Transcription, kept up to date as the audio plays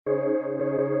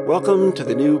Welcome to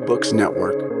the New Books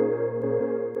Network.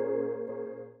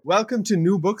 Welcome to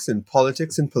New Books in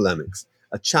Politics and Polemics,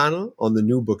 a channel on the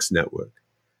New Books Network.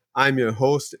 I'm your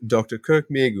host, Dr. Kirk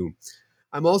Megu.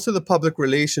 I'm also the Public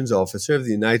Relations Officer of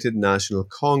the United National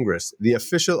Congress, the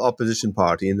official opposition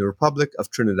party in the Republic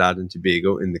of Trinidad and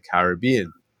Tobago in the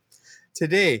Caribbean.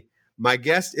 Today, my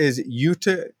guest is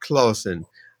Jutta Clausen,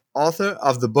 author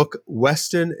of the book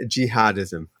Western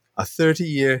Jihadism, a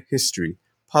 30-year history,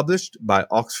 published by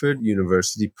Oxford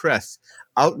University Press,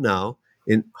 out now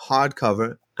in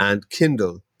hardcover and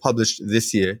Kindle, published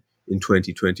this year in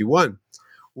 2021.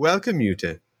 Welcome,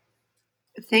 Jutta.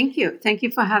 Thank you. Thank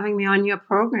you for having me on your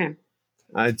program.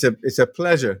 It's a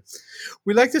pleasure.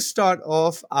 We like to start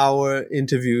off our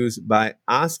interviews by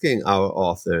asking our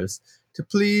authors to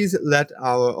please let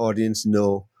our audience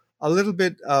know a little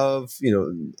bit of,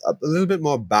 a little bit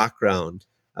more background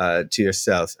to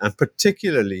yourself, and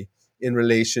particularly in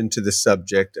relation to the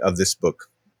subject of this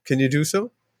book. Can you do so?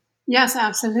 Yes,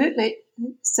 absolutely.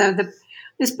 So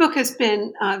this book has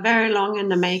been very long in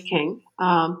the making.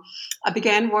 I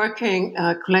began working,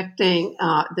 collecting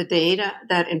the data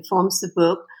that informs the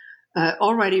book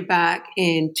already back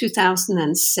in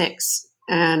 2006.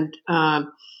 And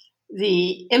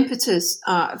the impetus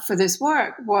for this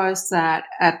work was that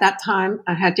at that time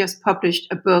I had just published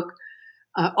a book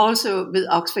also with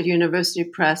Oxford University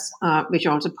Press, which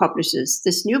also publishes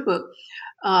this new book,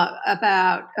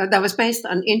 that was based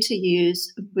on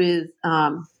interviews with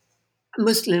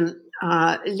Muslim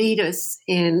leaders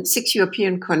in 6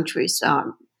 European countries,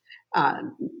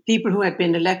 people who had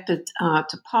been elected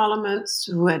to parliaments,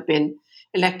 who had been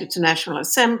elected to national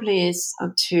assemblies,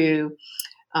 in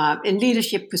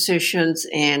leadership positions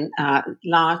in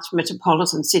large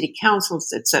metropolitan city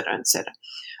councils, etc., etc.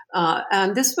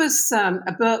 And this was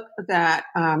a book that,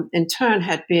 in turn,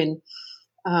 had been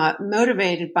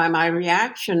motivated by my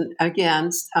reaction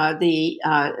against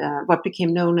what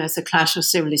became known as the Clash of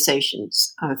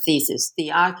Civilizations thesis,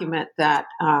 the argument that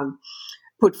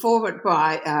put forward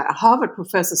by a Harvard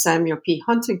professor, Samuel P.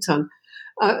 Huntington,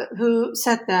 who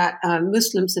said that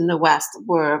Muslims in the West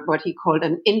were what he called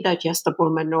an indigestible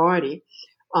minority,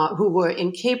 who were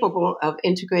incapable of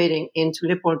integrating into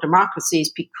liberal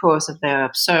democracies because of their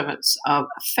observance of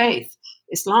faith,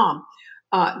 Islam,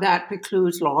 that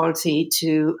precludes loyalty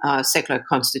to secular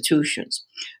constitutions.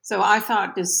 So I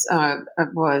thought this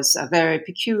was a very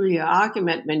peculiar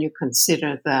argument when you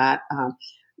consider that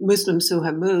Muslims who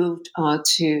have moved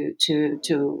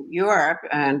to Europe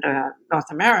and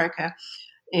North America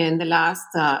in the last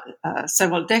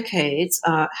several decades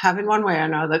have in one way or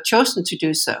another chosen to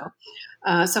do so.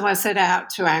 So I set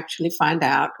out to actually find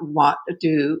out what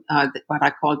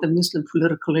I call the Muslim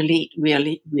political elite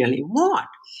really, really want.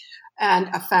 And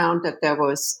I found that there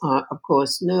was, of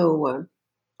course, no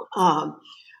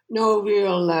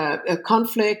real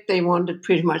conflict. They wanted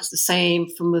pretty much the same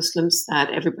for Muslims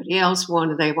that everybody else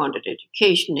wanted. They wanted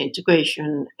education,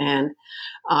 integration,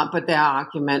 but their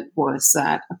argument was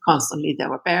that constantly there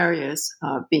were barriers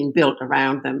being built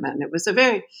around them, and it was a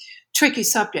very tricky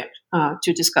subject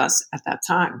to discuss at that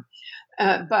time.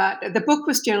 But the book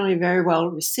was generally very well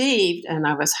received, and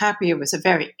I was happy. It was a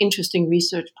very interesting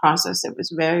research process. It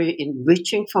was very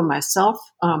enriching for myself.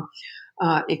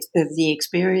 The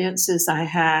experiences I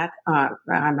had.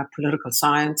 I'm a political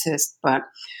scientist, but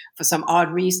for some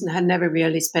odd reason, I had never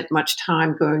really spent much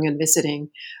time going and visiting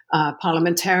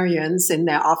parliamentarians in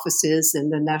their offices in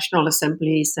the national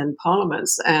assemblies and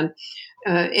parliaments. And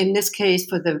in this case,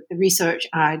 for the research,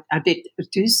 I did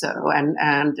do so.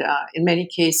 And in many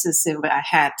cases, I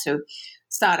had to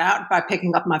start out by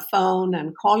picking up my phone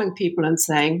and calling people and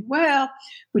saying, well,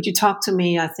 would you talk to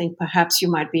me? I think perhaps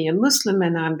you might be a Muslim,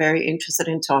 and I'm very interested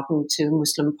in talking to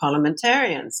Muslim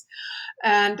parliamentarians.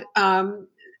 And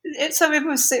it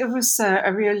was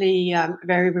a really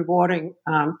very rewarding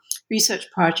research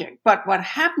project. But what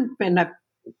happened when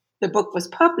the book was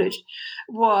published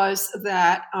was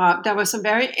that there were some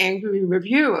very angry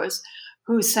reviewers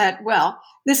who said, well,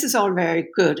 this is all very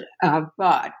good,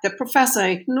 but the professor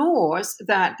ignores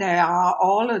that there are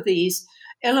all of these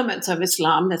elements of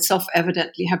Islam that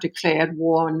self-evidently have declared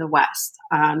war on the West.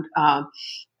 And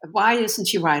why isn't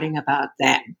she writing about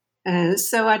them? And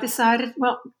so I decided,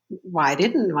 well, why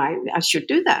didn't I should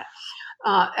do that.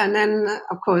 And then,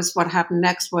 of course, what happened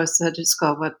next was to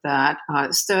discover that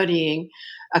studying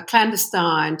a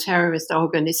clandestine terrorist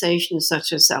organization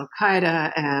such as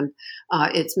Al-Qaeda and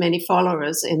its many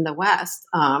followers in the West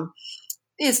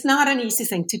is not an easy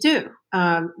thing to do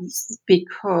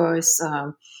because,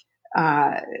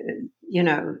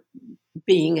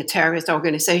 being a terrorist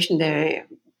organization, they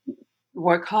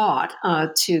work hard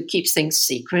to keep things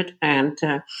secret, and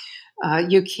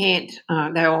you can't.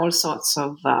 There are all sorts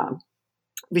of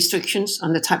restrictions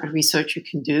on the type of research you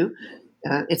can do.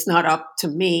 It's not up to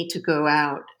me to go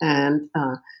out and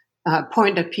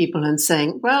point at people and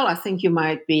saying, well, I think you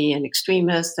might be an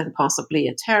extremist and possibly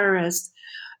a terrorist.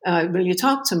 Will you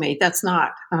talk to me? That's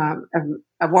not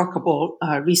a workable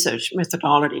research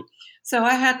methodology. So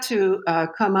I had to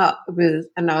come up with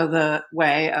another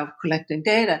way of collecting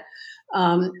data.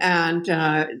 And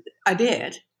I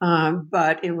did.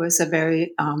 But it was a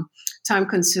very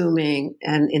time-consuming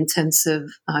and intensive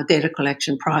data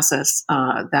collection process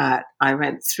that I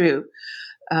went through.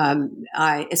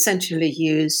 I essentially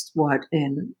used what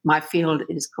in my field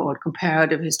is called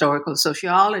comparative historical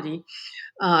sociology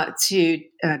to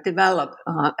develop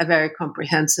a very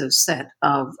comprehensive set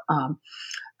of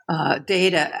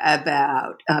data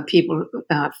about people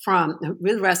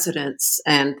with residence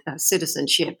and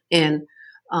citizenship in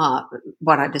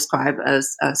what I describe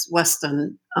as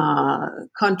Western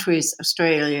countries,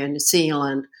 Australia, New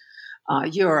Zealand,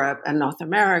 Europe, and North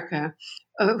America,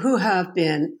 who have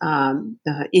been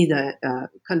either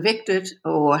convicted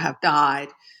or have died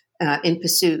in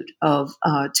pursuit of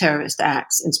terrorist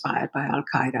acts inspired by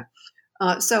Al-Qaeda.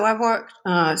 So I worked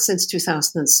since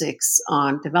 2006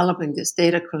 on developing this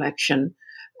data collection,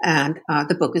 and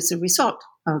the book is a result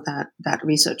of that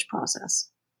research process.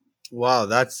 Wow,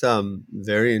 that's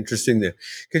very interesting there.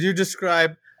 Could you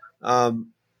describe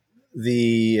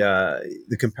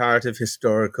the comparative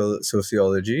historical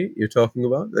sociology you're talking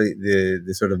about,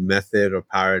 the sort of method or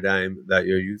paradigm that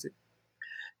you're using?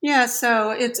 Yeah,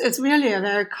 so it's really a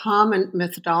very common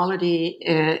methodology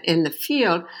in the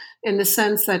field, in the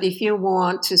sense that if you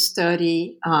want to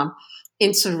study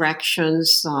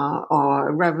insurrections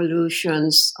or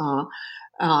revolutions,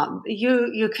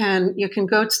 you can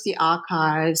go to the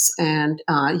archives, and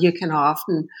you can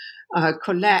often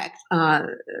collect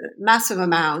massive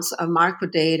amounts of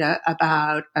microdata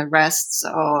about arrests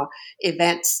or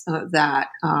events that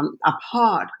are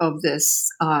part of this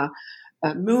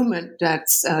movement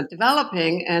that's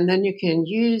developing, and then you can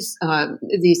use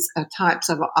these types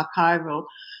of archival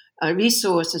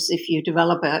resources. If you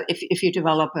develop a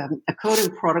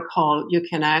coding protocol, you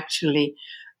can actually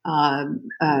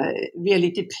really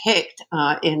depict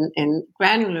in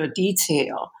granular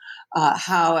detail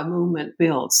how a movement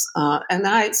builds. And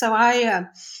I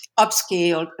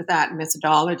upscaled that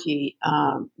methodology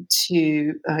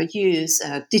to use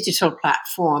a digital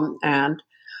platform, and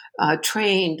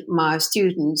trained my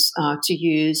students to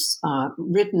use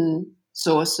written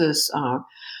sources,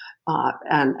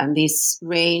 and these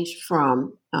range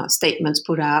from statements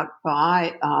put out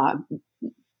by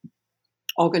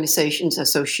organizations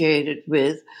associated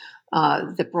with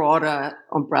the broader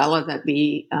umbrella that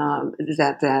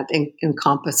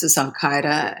encompasses Al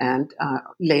Qaeda and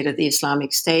later the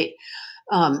Islamic State,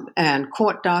 and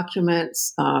court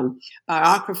documents,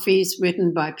 biographies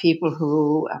written by people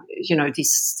who,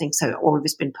 these things have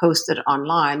always been posted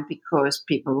online because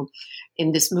people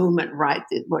in this movement write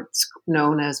what's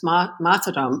known as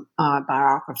martyrdom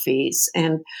biographies.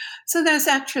 And so there's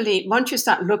actually, once you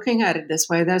start looking at it this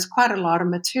way, there's quite a lot of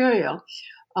material.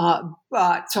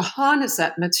 But to harness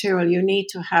that material, you need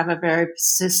to have a very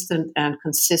persistent and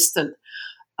consistent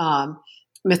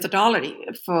methodology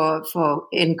for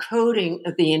encoding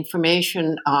the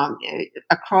information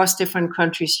across different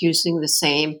countries using the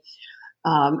same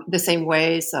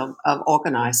ways of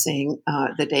organizing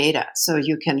the data, so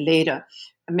you can later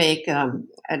make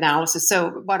analysis. So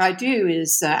what I do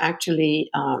is actually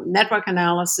network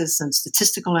analysis and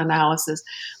statistical analysis,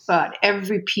 but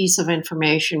every piece of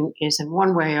information is in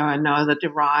one way or another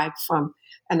derived from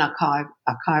an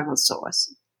archival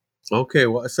source. Okay,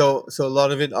 well, so a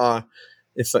lot of it are,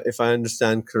 if I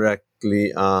understand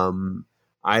correctly,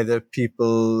 either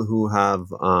people who have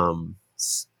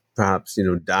perhaps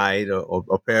died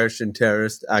or perished in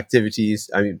terrorist activities.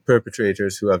 I mean,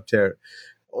 perpetrators who have terror,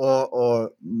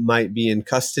 or might be in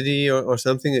custody or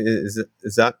something.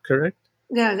 Is that correct?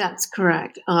 Yeah, that's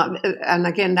correct. And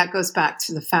again, that goes back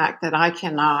to the fact that I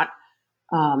cannot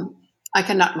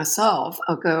myself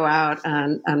go out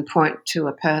and point to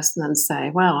a person and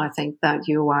say, well, I think that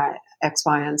you are X,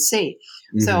 Y, and C.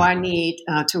 Mm-hmm. So I need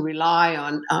to rely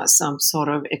on some sort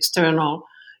of external,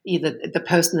 either the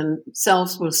person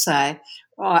themselves will say,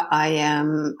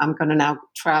 I'm going to now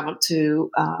travel to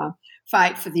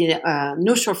fight for the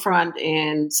Nusra Front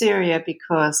in Syria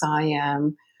because I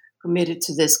am committed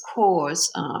to this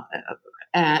cause,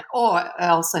 or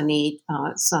else I need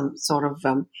some sort of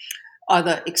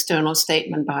other external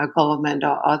statement by a government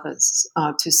or others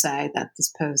to say that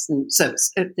this person. So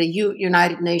the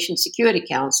United Nations Security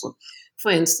Council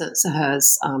for instance,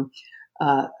 has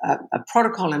a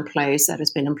protocol in place that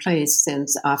has been in place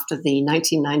since after the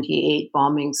 1998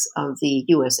 bombings of the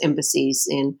U.S. embassies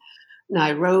in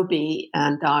Nairobi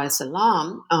and Dar es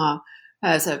Salaam,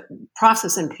 has a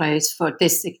process in place for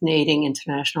designating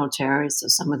international terrorists. So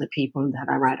some of the people that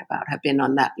I write about have been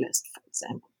on that list, for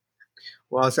example.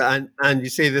 Well, so, and you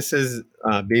say this is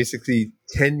basically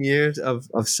 10 years of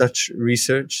such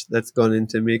research that's gone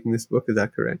into making this book. Is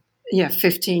that correct? Yeah,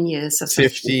 15 years.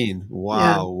 15.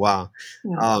 Wow.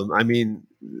 Yeah. I mean,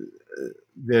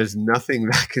 there's nothing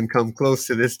that can come close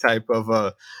to this type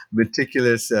of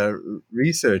meticulous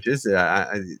research, is there?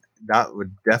 That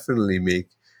would definitely make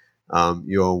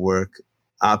your work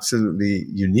absolutely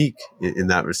unique in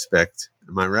that respect.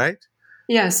 Am I right?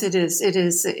 Yes, it is.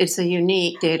 It's a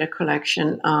unique data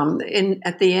collection.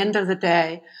 At the end of the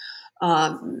day,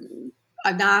 I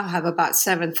now have about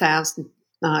 7,000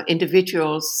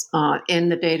 individuals in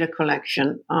the data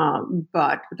collection,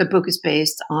 but the book is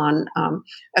based on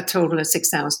a total of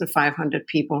 6,500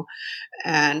 people.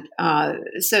 And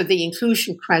so the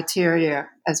inclusion criteria,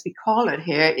 as we call it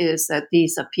here, is that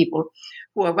these are people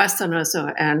who are Westerners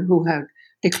and who have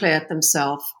declared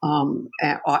themselves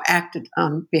or acted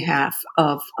on behalf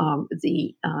of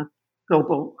the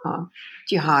global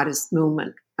jihadist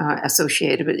movement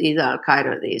associated with either Al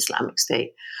Qaeda or the Islamic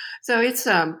State. So it's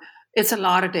a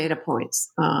lot of data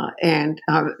points, and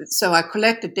so I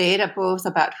collected data both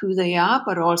about who they are,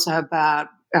 but also about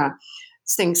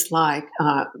things like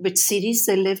which cities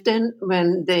they lived in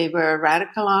when they were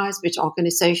radicalized, which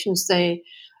organizations they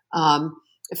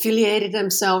affiliated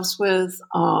themselves with,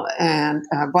 and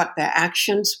what their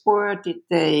actions were.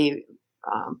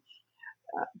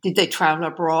 Did they travel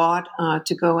abroad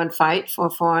to go and fight for a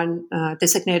foreign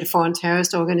designated foreign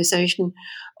terrorist organization,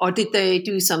 or did they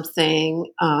do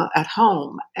something at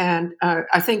home? And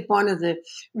I think one of the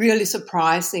really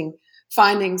surprising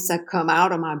findings that come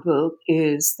out of my book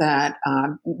is that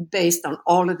based on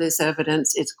all of this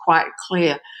evidence, it's quite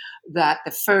clear that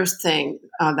the first thing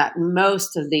that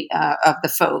most of the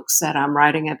folks that I'm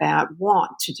writing about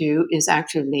want to do is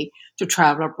actually to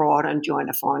travel abroad and join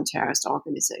a foreign terrorist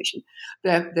organization.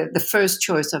 The first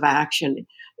choice of action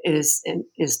is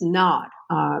not,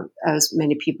 as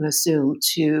many people assume,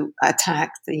 to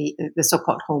attack the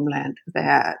so-called homeland,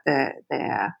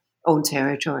 their own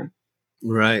territory.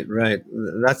 Right.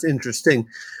 That's interesting.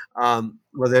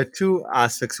 Well, there are two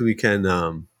aspects we can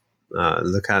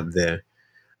look at there.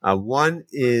 One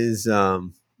is,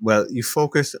 you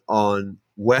focus on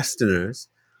Westerners.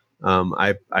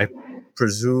 I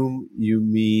presume you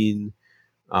mean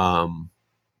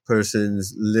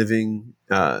persons living,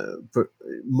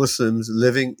 Muslims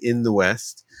living in the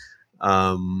West,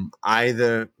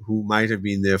 either who might have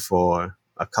been there for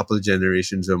a couple of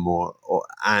generations or more,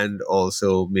 and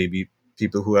also maybe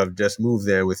people who have just moved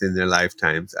there within their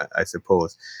lifetimes, I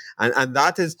suppose. And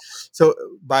that is, so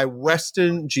by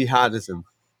Western jihadism,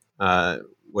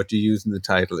 what you use in the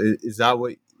title, is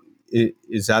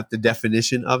that the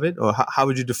definition of it, or how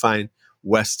would you define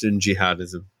Western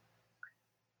jihadism?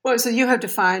 Well, so you have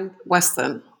defined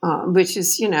Western, which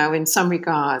is, in some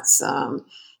regards,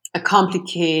 a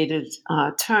complicated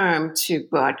term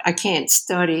but I can't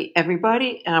study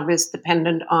everybody. I was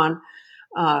dependent on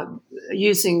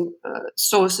using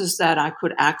sources that I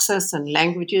could access and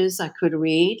languages I could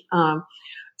read.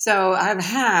 So I've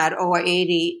had over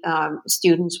 80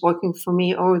 students working for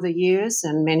me over the years,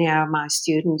 and many of my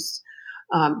students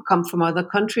come from other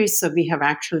countries. So we have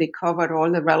actually covered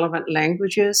all the relevant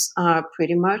languages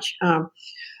pretty much.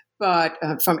 But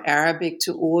from Arabic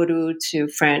to Urdu to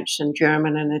French and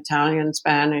German and Italian,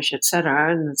 Spanish,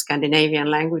 etc., and the Scandinavian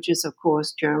languages, of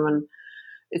course, German,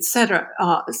 etc.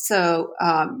 So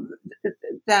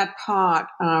that part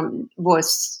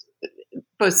was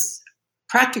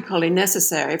practically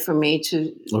necessary for me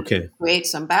to create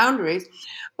some boundaries.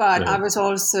 But I was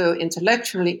also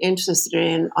intellectually interested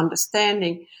in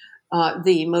understanding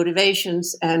the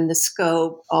motivations and the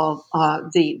scope of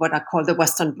what I call the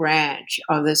Western branch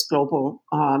of this global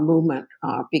movement,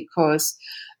 because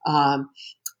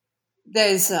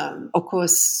there's, of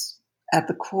course, at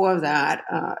the core of that,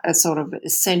 a sort of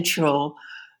essential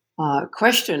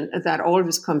question that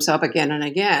always comes up again and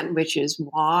again, which is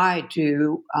why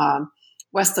do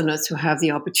Westerners who have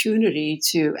the opportunity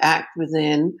to act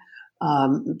within,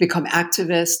 become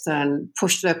activists and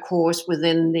push their course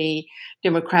within the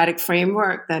democratic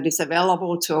framework that is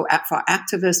available for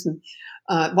activism,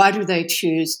 why do they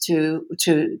choose to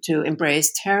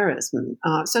embrace terrorism?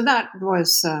 So that's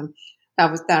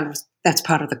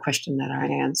part of the question that I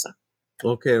answer.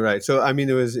 Okay, right. So I mean,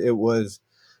 it was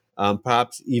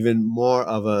perhaps even more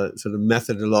of a sort of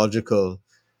methodological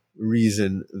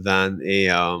reason than a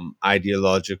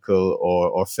ideological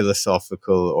or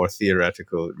philosophical or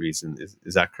theoretical reason.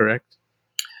 Is that correct?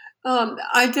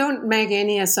 I don't make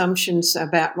any assumptions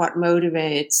about what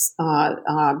motivates,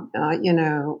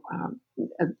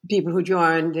 people who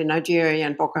joined the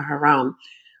Nigerian Boko Haram.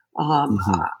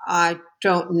 Mm-hmm. I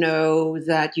don't know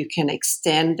that you can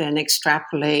extend and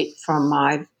extrapolate from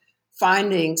my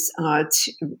findings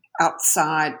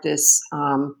outside this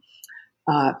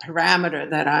parameter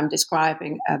that I'm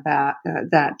describing about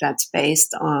that's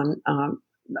based on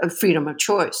freedom of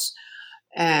choice.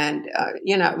 And,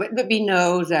 we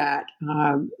know that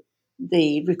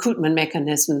the recruitment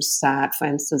mechanisms that, for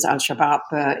instance,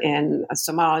 Al-Shabaab in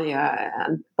Somalia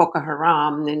and Boko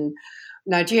Haram in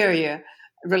Nigeria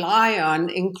rely on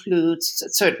includes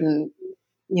certain,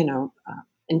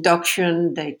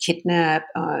 induction. They kidnap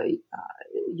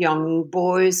young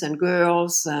boys and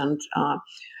girls and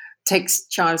takes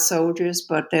child soldiers,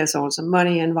 but there's also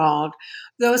money involved.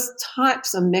 Those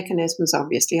types of mechanisms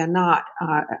obviously are not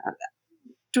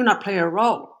do not play a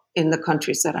role in the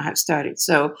countries that I have studied.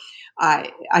 So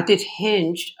I did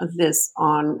hinge this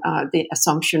on the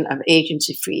assumption of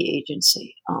agency-free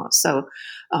agency. I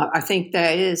think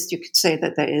you could say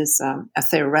that there is a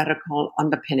theoretical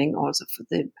underpinning also for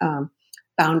the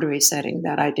boundary setting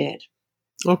that I did.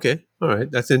 Okay. All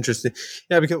right. That's interesting.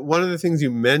 Yeah, because one of the things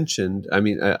you mentioned, I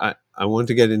mean, I want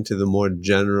to get into the more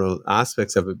general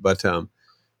aspects of it, but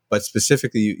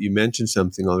specifically you mentioned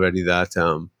something already that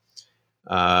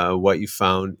what you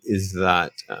found is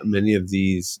that many of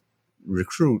these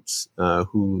recruits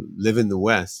who live in the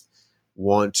West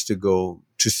want to go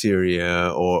to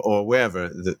Syria or wherever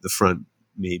the front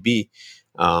may be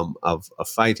of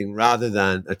fighting rather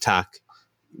than attack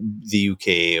the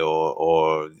UK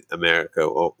or America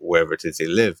or wherever it is they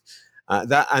live.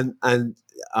 That's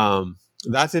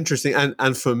interesting.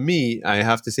 And for me, I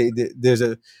have to say there's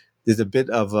a bit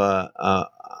of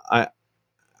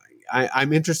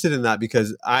I'm interested in that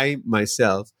because I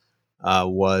myself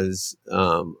was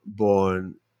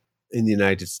born in the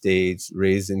United States,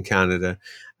 raised in Canada,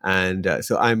 and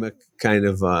so I'm a kind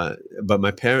of. But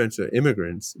my parents were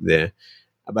immigrants there,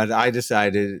 but I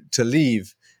decided to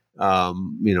leave,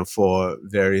 for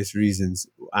various reasons,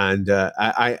 and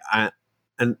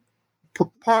and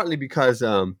partly because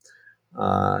I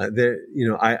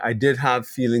did have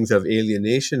feelings of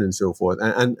alienation and so forth,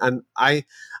 and I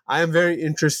am very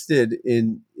interested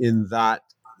in that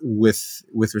with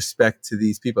respect to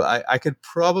these people. I could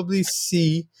probably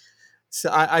see. So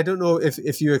I don't know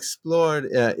if you explored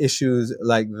issues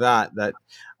like that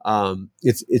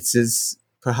it's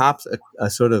perhaps a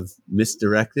sort of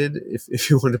misdirected, if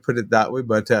you want to put it that way,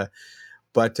 but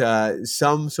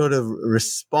some sort of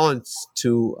response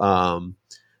to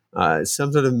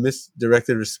some sort of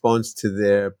misdirected response to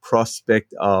their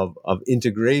prospect of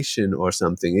integration or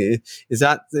something. Is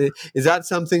that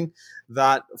something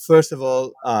that, first of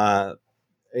all,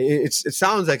 it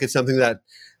sounds like it's something that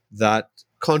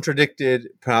contradicted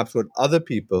perhaps what other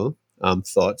people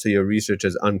thought. So your research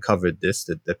has uncovered this,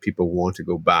 that people want to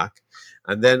go back,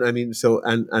 and then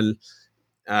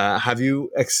have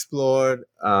you explored,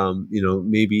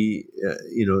 maybe,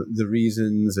 the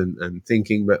reasons and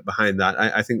thinking behind that?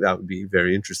 I think that would be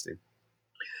very interesting.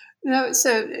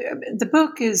 So the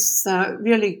book is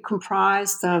really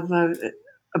comprised of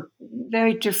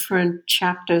very different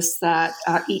chapters that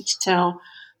each tell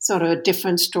sort of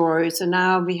different stories. And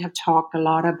now we have talked a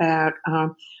lot about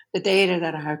the data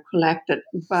that I have collected,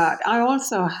 but I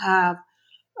also have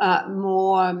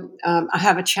more. I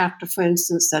have a chapter, for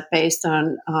instance, that based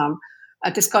on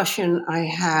a discussion I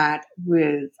had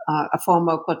with a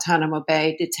former Guantanamo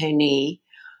Bay detainee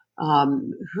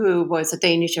who was a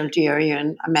Danish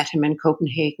Algerian. I met him in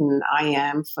Copenhagen. I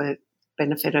am, for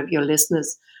benefit of your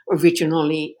listeners,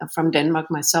 originally from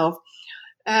Denmark myself.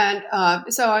 And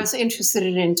so I was interested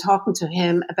in talking to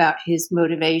him about his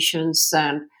motivations,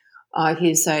 and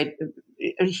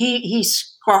he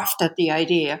scoffed at the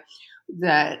idea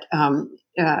that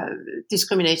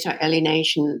discrimination or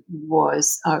alienation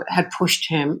had pushed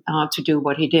him to do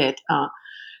what he did.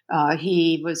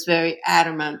 He was very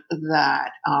adamant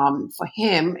that for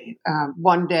him,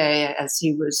 one day as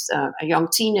he was a young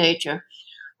teenager,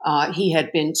 he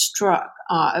had been struck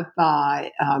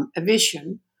by a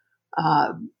vision.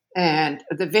 And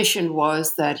the vision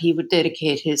was that he would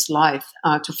dedicate his life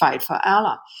to fight for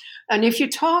Allah. And if you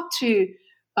talk to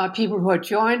people who have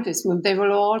joined this movement, they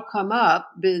will all come up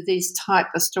with these type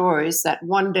of stories that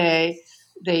one day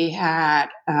they had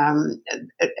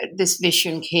this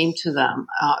vision came to them,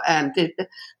 and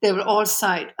they will all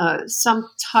cite some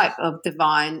type of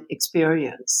divine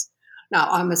experience. Now,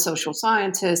 I'm a social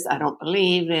scientist. I don't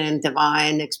believe in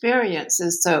divine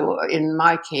experiences. So in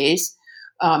my case,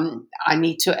 I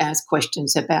need to ask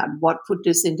questions about what put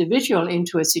this individual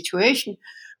into a situation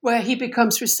where he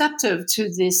becomes receptive to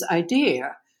this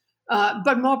idea.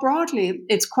 But more broadly,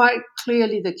 it's quite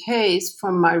clearly the case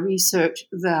from my research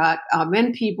that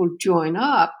when people join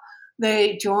up,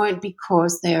 they join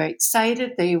because they're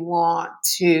excited. They want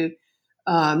to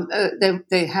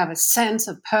they have a sense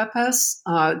of purpose.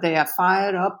 They are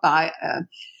fired up by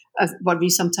what we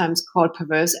sometimes call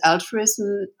perverse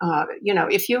altruism.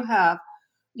 If you have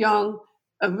young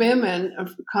women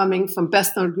coming from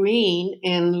Bethnal Green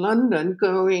in London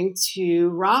going to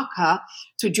Raqqa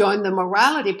to join the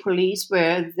morality police for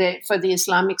the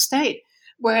Islamic State,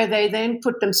 where they then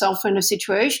put themselves in a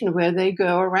situation where they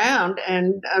go around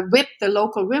and whip the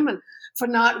local women for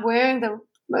not wearing the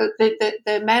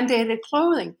mandated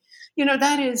clothing.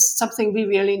 That is something we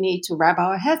really need to wrap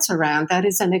our heads around. That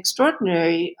is an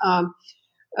extraordinary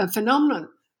phenomenon.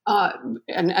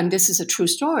 And this is a true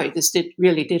story. This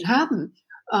really did happen.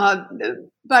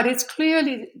 But it's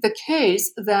clearly the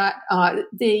case that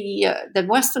the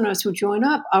Westerners who join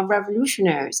up are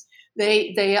revolutionaries.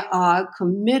 They are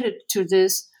committed to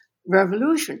this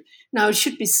revolution. Now, it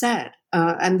should be said,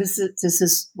 and this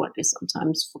is what is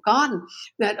sometimes forgotten,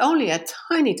 that only a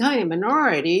tiny, tiny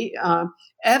minority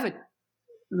ever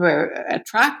were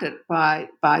attracted by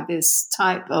this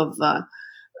type of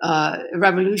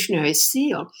revolutionary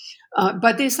zeal.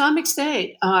 But the Islamic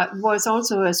State was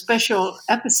also a special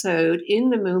episode in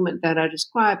the movement that I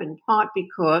describe, in part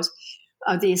because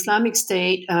the Islamic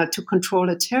State took control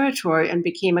of territory and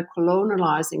became a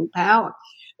colonializing power.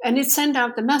 And it sent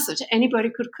out the message, anybody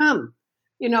could come.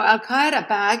 Al-Qaeda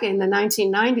back in the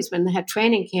 1990s, when they had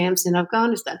training camps in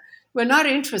Afghanistan, were not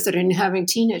interested in having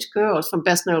teenage girls from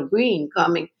Bethnal Green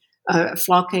coming,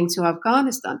 flocking to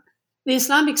Afghanistan. The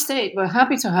Islamic State were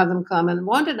happy to have them come and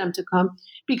wanted them to come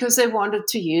because they wanted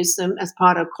to use them as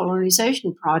part of a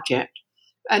colonization project.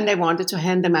 And they wanted to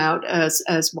hand them out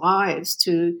as wives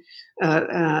to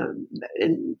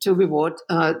reward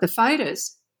the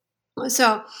fighters.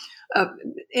 So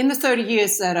in the 30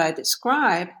 years that I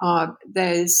describe,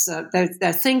 there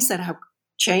are things that have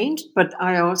changed, but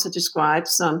I also describe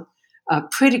some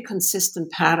pretty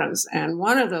consistent patterns. And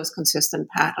one of those consistent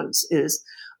patterns is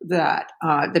that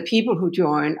the people who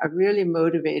join are really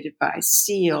motivated by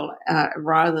zeal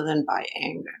rather than by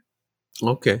anger.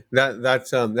 Okay,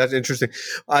 that's interesting.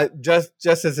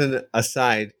 Just as an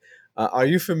aside, are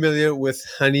you familiar with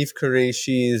Hanif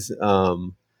Qureshi's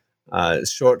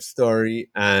short story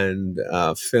and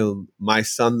film "My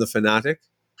Son the Fanatic"?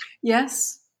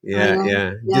 Yes.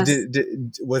 Yeah. Yes.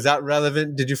 Was that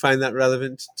relevant? Did you find that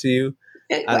relevant to you?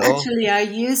 Actually, I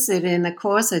use it in a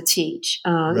course I teach.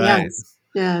 Right.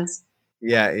 Yes.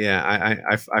 Yeah.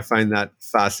 I find that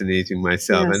fascinating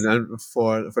myself. Yes. And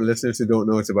for listeners who don't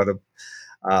know, it's about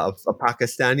a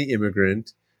Pakistani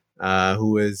immigrant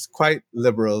who is quite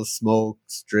liberal,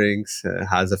 smokes, drinks,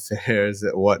 has affairs,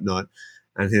 whatnot,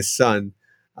 and his son,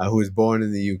 who was born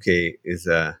in the UK, is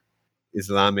a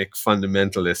Islamic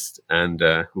fundamentalist and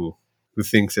who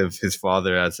thinks of his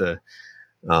father as a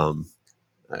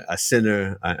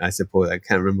sinner. I suppose I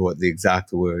can't remember what the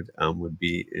exact word would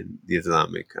be in the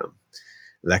Islamic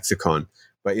lexicon,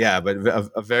 but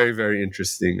a very, very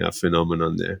interesting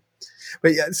phenomenon there.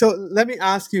 But yeah, so let me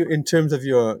ask you, in terms of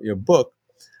your book,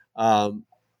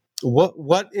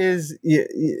 what is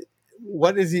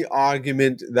the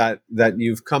argument that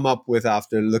you've come up with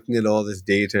after looking at all this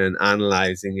data and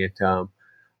analyzing it,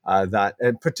 that,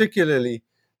 and particularly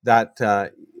that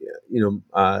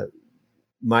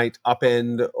might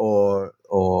upend or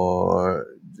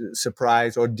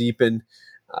surprise or deepen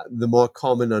the more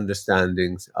common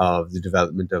understandings of the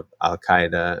development of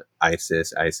Al-Qaeda,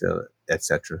 ISIS, ISIL,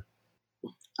 etc.?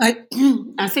 I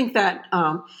think that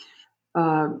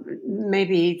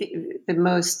maybe the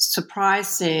most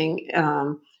surprising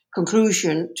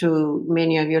conclusion to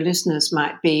many of your listeners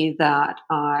might be that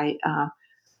I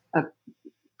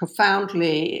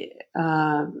profoundly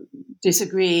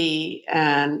disagree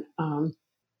and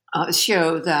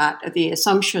show that the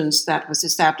assumptions that was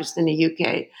established in the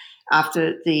UK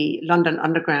after the London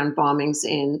Underground bombings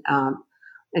in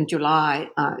July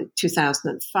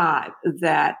 2005,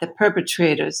 that the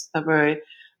perpetrators were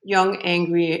young,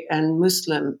 angry, and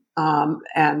Muslim,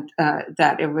 and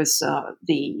that it was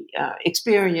the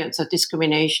experience of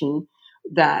discrimination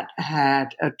that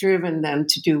had driven them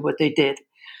to do what they did.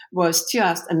 was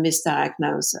just a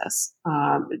misdiagnosis.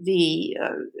 The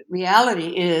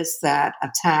reality is that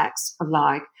attacks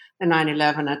like the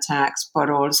 9/11 attacks, but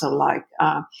also like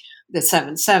the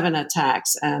 7/7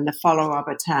 attacks and the follow-up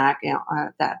attack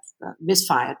that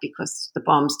misfired because the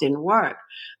bombs didn't work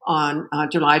on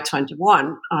July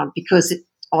 21, because it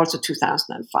also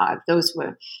 2005. Those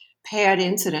were paired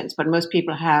incidents, but most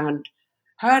people haven't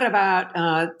heard about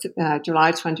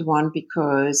July 21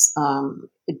 because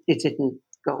it didn't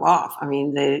go off. I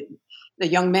mean, the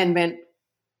young men went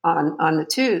on the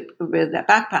tube with their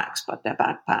backpacks, but their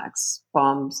backpacks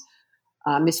bombs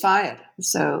misfired.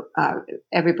 So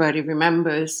everybody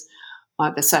remembers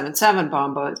the 7/7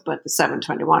 bombers, but the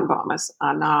 7/21 bombers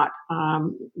are not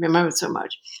remembered so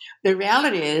much. The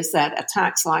reality is that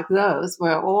attacks like those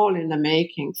were all in the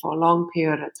making for a long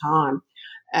period of time.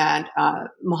 And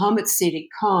Mohammed Siddiq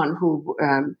Khan, who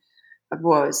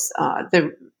was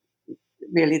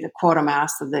really the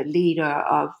quartermaster, the leader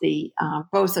of the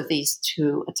both of these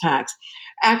two attacks,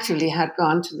 actually had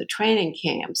gone to the training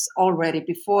camps already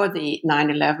before the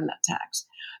 9/11 attacks,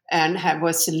 and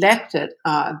was selected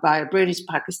by a British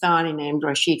Pakistani named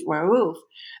Rashid Rauf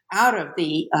out of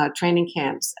the training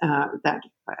camps that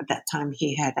at that time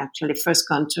he had actually first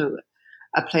gone to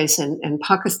a place in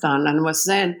Pakistan, and was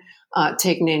then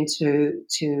taken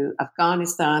into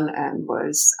Afghanistan and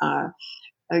was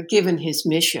given his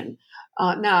mission.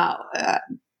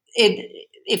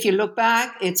 If you look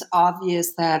back, it's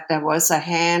obvious that there was a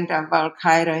hand of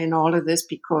Al-Qaeda in all of this,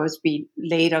 because we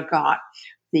later got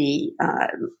the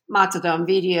martyrdom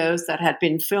videos that had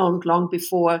been filmed long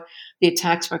before the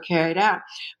attacks were carried out.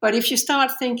 But if you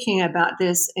start thinking about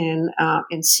this in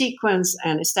sequence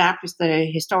and establish the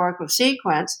historical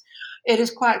sequence, it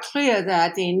is quite clear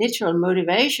that the initial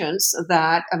motivations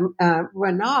that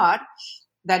were not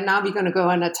that now we're going to go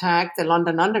and attack the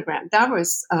London Underground. That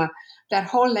was that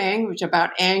whole language about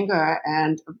anger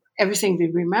and everything we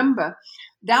remember.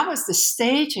 That was the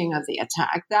staging of the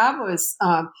attack. That was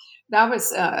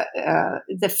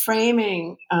the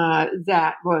framing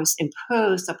that was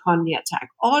imposed upon the attack.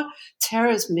 All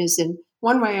terrorism is in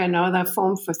one way or another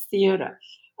form for theater.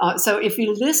 So if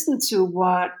you listen to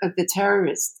what the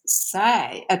terrorists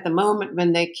say at the moment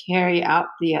when they carry out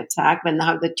the attack, when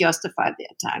how they justify the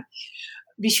attack,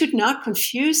 we should not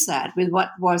confuse that with what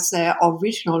was their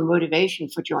original motivation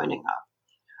for joining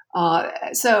up.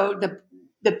 So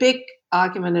the big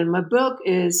argument in my book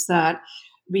is that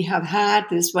we have had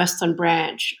this Western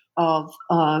branch of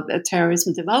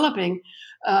terrorism developing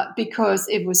because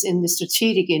it was in the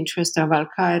strategic interest of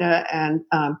Al-Qaeda and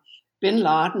bin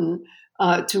Laden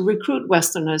to recruit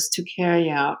Westerners to carry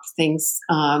out things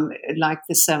like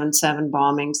the 7/7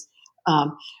 bombings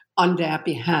on their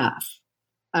behalf.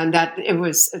 And that it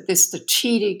was this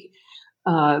strategic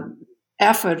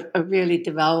effort really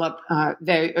developed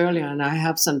very early. And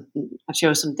I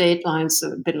show some datelines.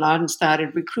 Bin Laden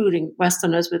started recruiting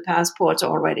Westerners with passports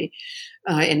already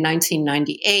in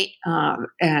 1998.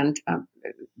 And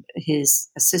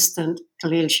his assistant,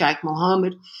 Khalil Sheikh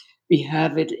Mohammed, we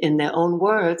have it in their own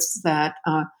words that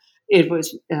it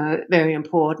was very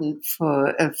important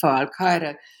for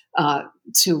Al-Qaeda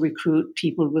to recruit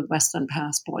people with Western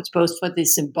passports, both for the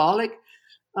symbolic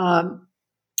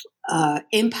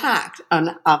impact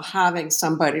of having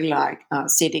somebody like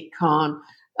Siddiq Khan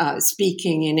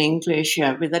speaking in English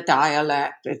with a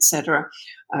dialect, etc.,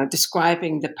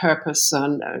 describing the purpose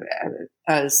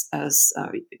as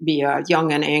we are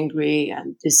young and angry,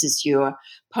 and this is your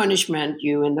punishment,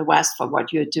 you in the West, for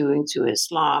what you're doing to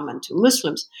Islam and to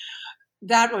Muslims.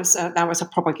 That was a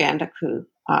propaganda coup,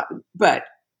 but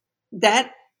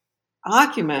that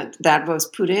argument that was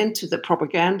put into the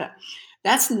propaganda,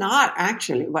 that's not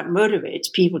actually what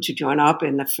motivates people to join up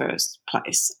in the first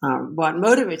place. What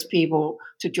motivates people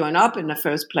to join up in the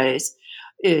first place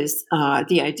is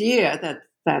the idea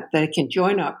that they can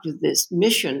join up with this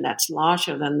mission that's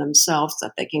larger than themselves,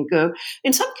 that they can go.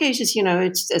 In some cases,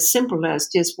 it's as simple as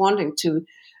just wanting to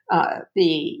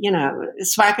be,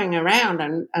 swaggering around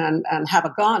and have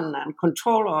a gun and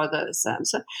control others. And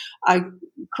so I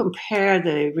compare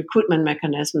the recruitment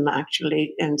mechanism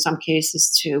actually in some cases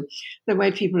to the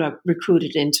way people are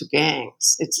recruited into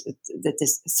gangs. The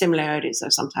similarities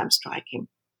are sometimes striking.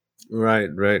 Right.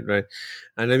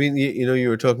 And I mean, you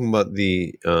were talking about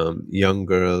the young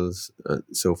girls and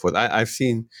so forth. I've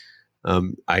seen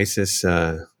ISIS,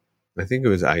 I think it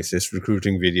was ISIS,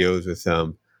 recruiting videos with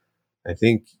I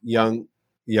think young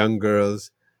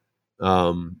girls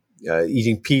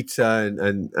eating pizza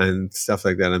and stuff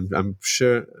like that. I'm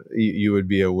sure you would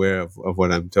be aware of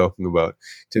what I'm talking about,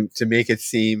 to make it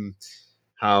seem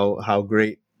how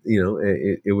great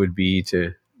it would be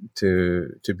to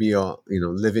be,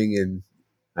 living in,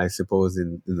 I suppose,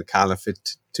 in the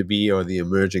caliphate to be, or the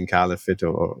emerging caliphate,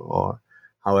 or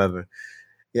however.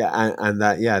 Yeah, and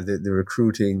that, yeah, the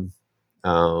recruiting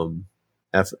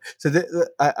effort. So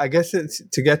I guess it's,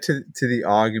 to get to the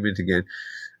argument again.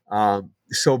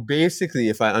 So basically,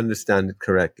 if I understand it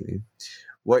correctly,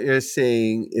 what you're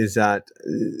saying is that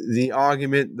the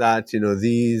argument that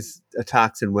these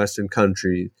attacks in Western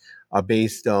countries are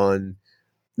based on,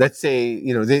 let's say,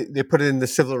 they put it in the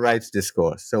civil rights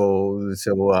discourse. So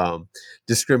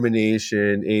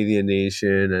discrimination,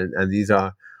 alienation, and these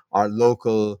are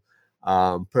local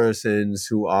persons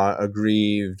who are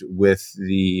aggrieved with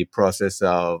the process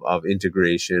of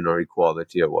integration or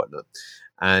equality or whatnot.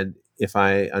 And if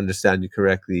I understand you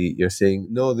correctly, you're saying,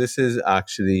 no, this is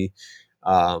actually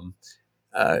um,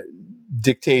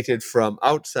 dictated from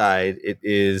outside. It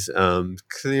is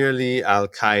clearly Al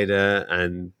Qaeda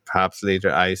and perhaps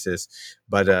later ISIS,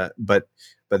 but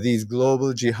these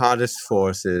global jihadist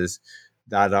forces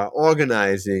that are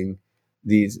organizing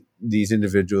these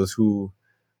individuals who,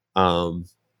 um,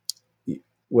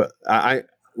 well,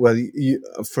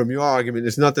 from your argument,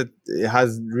 it's not that it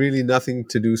has really nothing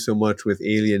to do so much with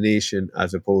alienation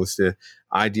as opposed to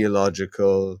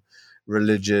ideological,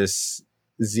 religious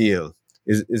zeal.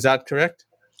 Is that correct?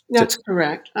 That's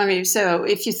correct. I mean, so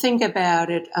if you think about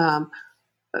it,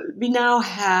 we now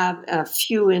have a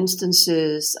few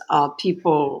instances of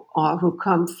people who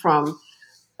come from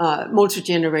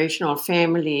multi-generational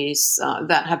families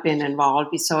that have been involved.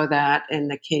 We saw that in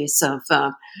the case of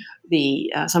some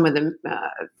of the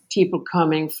people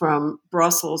coming from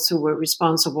Brussels who were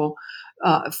responsible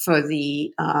for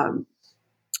the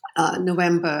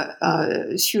November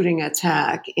shooting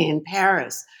attack in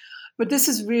Paris. But this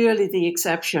is really the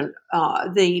exception.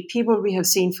 The people we have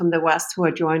seen from the West who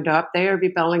are joined up, they are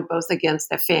rebelling both against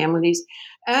their families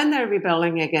and they're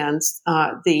rebelling against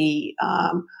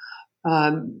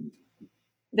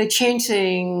they're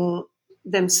changing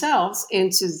themselves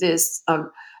into this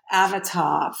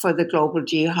avatar for the global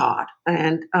jihad.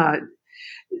 And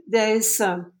there's,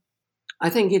 I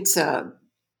think it's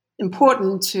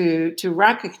important to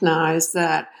recognize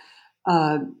that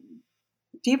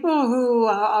people who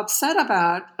are upset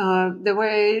about the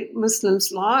way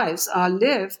Muslims' lives are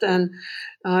lived and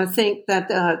think that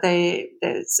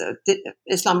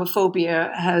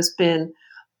Islamophobia has been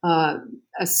a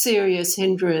serious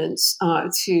hindrance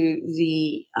to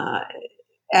the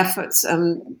efforts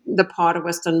on the part of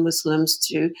Western Muslims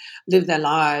to live their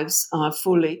lives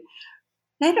fully.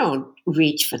 They don't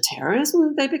reach for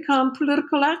terrorism. They become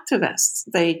political activists.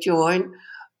 They join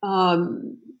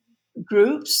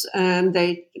groups and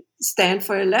they stand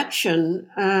for election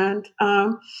and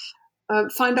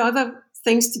find other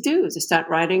things to do. They start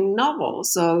writing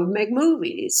novels or make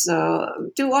movies or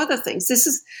do other things.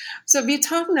 So we're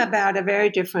talking about a very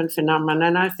different phenomenon,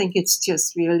 and I think it's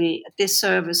just really a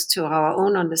disservice to our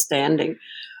own understanding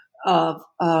of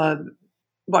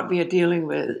what we are dealing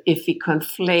with if we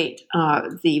conflate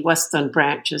the Western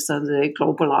branches of the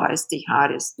globalized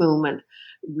jihadist movement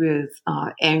with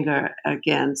anger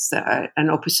against an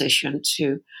opposition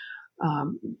to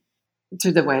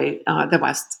the way the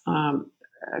West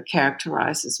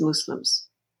characterizes Muslims.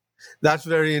 That's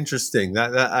very interesting.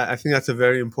 I think that's a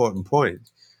very important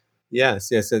point. Yes,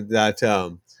 that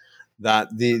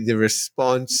the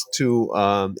response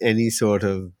to any sort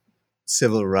of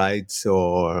civil rights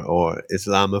or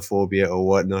Islamophobia or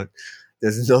whatnot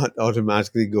does not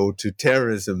automatically go to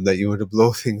terrorism, that you want to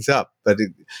blow things up. But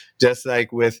just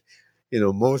like with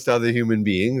most other human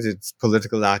beings, it's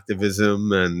political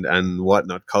activism and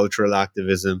whatnot, cultural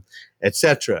activism,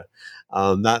 etc.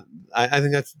 That I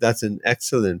think that's an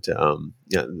excellent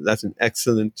that's an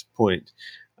excellent point.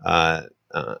 So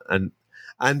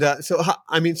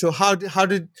how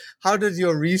did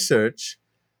your research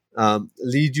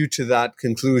lead you to that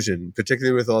conclusion,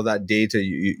 particularly with all that data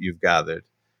you've gathered?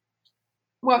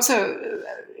 Well, so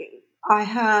I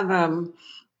have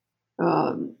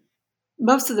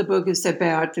most of the book is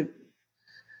about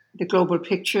the global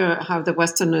picture, how the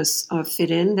Westerners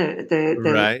fit in.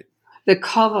 The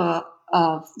cover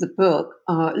of the book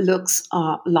looks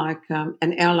like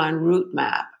an airline route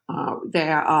map.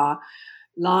 There are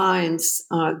lines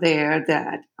there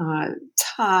that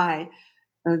tie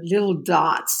little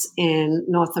dots in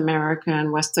North America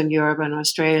and Western Europe and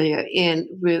Australia in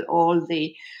with all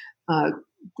the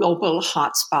global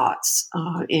hotspots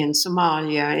in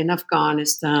Somalia, in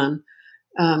Afghanistan,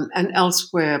 and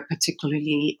elsewhere,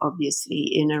 particularly, obviously,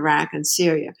 in Iraq and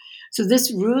Syria. So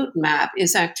this route map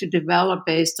is actually developed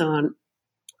based on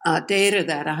data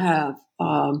that I have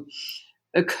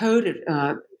coded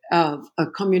of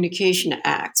communication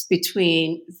acts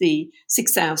between the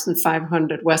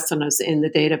 6,500 Westerners in the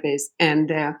database and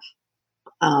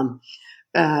um,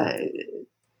 uh,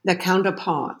 their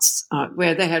counterparts,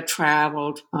 where they had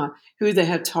traveled, who they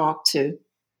had talked to.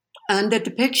 And the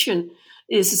depiction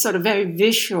is a sort of very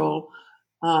visual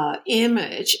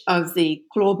image of the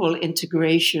global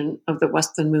integration of the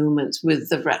Western movements with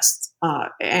the rest.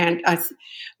 And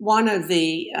one of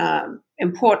the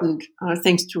important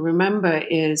things to remember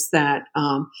is that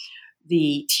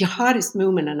the jihadist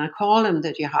movement, and I call them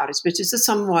the jihadists, which is a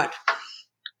somewhat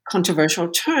controversial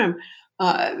term,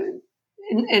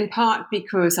 in part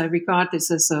because I regard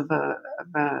this as of a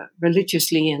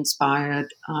religiously inspired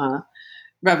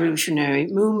revolutionary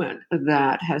movement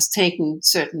that has taken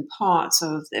certain parts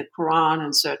of the Quran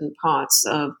and certain parts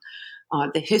of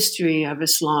the history of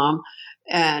Islam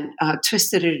and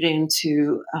twisted it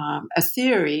into a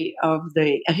theory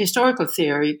a historical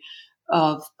theory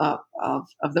of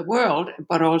the world,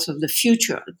 but also the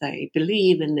future. They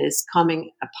believe in this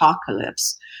coming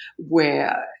apocalypse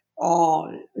where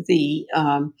all the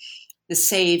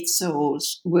saved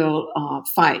souls will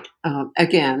fight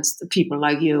against people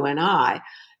like you and I,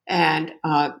 and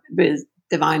with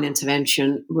divine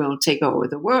intervention will take over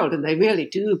the world. And they really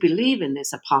do believe in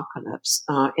this apocalypse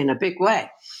in a big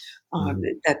way.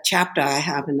 That chapter I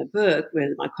have in the book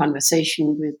with my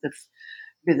conversation with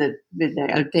the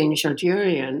Danish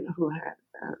Algerian who had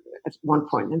at one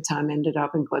point in time ended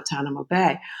up in Guantanamo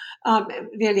Bay,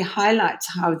 really highlights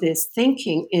how this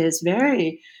thinking is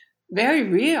very, very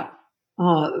real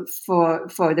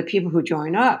for the people who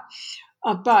join up.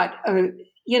 But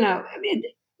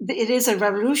it is a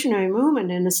revolutionary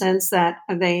movement in the sense that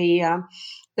they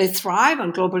thrive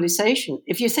on globalization.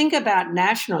 If you think about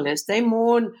nationalists, they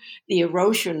mourn the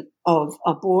erosion of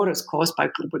borders caused by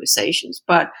globalizations,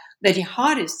 but the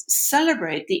jihadists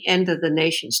celebrate the end of the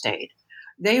nation state.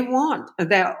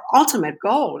 Their ultimate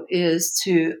goal is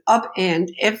to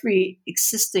upend every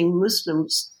existing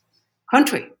Muslim's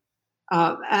country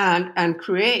and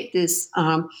create this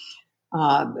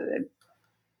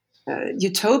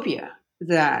utopia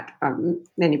that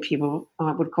many people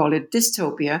would call it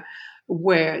dystopia,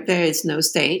 where there is no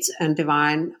state and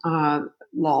divine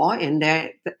law in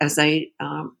there, as they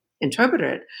interpret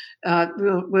it,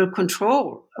 will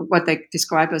control what they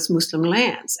describe as Muslim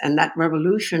lands. And that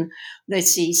revolution they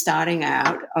see starting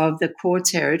out of the core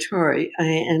territory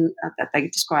and that they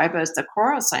describe as the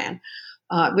Khorasan,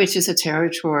 which is a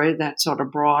territory that sort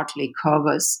of broadly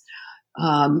covers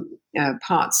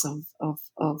parts of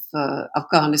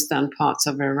Afghanistan, parts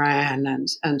of Iran,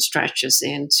 and stretches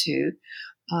into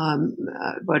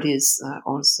what is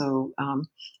also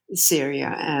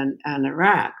Syria and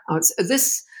Iraq.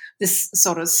 This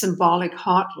sort of symbolic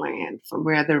heartland from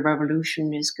where the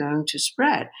revolution is going to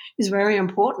spread is very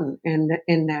important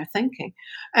in their thinking.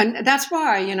 And that's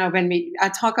why, I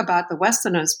talk about the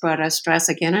Westerners, but I stress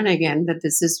again and again that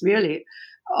this is really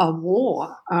a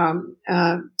war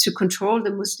to control the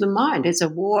Muslim mind. It's a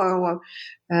war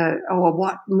over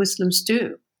what Muslims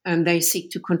do, and they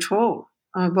seek to control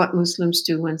what Muslims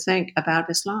do and think about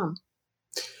Islam.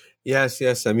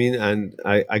 Yes. I mean, and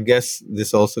I guess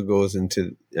this also goes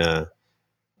into,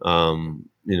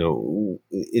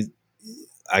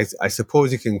 I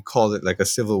suppose you can call it like a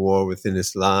civil war within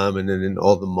Islam, and then in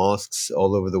all the mosques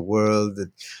all over the world,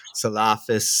 the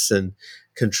Salafists and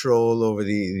control over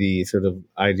the sort of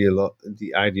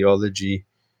ideology.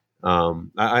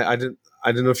 I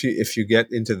don't know if you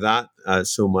get into that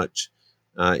so much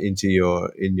in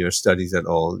your studies at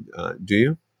all. Do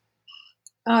you?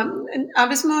 And I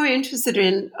was more interested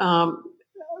in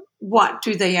what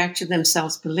do they actually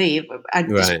themselves believe. I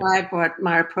describe what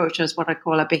my approach as what I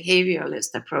call a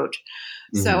behavioralist approach.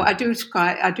 Mm-hmm. So I do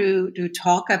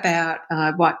talk about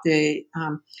what the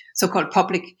so-called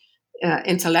public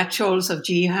intellectuals of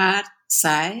jihad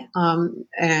say,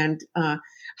 and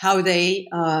how they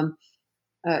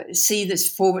see this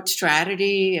forward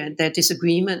strategy and their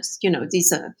disagreements.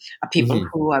 These are people mm-hmm.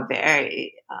 who are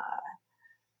very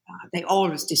they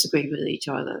always disagree with each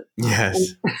other.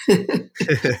 Yes.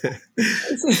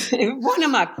 One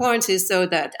of my points is, though,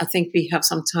 that I think we have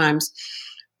sometimes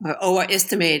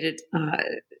overestimated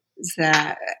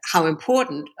how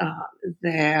important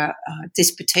their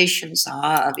disputations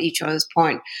are of each other's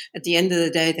point. At the end of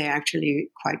the day, they're actually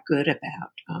quite good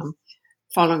about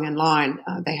following in line.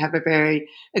 They have a very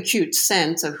acute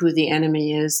sense of who the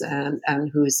enemy is and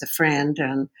who is the friend,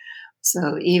 and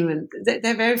so even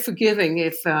they're very forgiving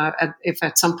if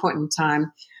at some point in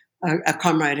time a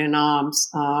comrade in arms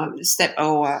step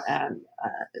over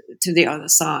to the other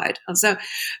side. So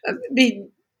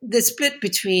the split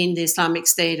between the Islamic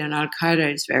State and Al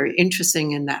Qaeda is very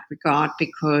interesting in that regard,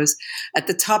 because at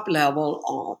the top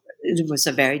level, it was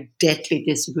a very deadly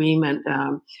disagreement.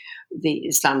 The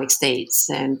Islamic State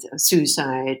sent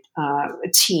suicide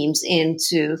teams in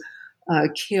to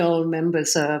kill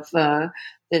members of the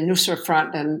Nusra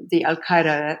Front and the Al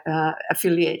Qaeda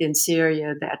affiliate in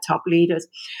Syria, their top leaders.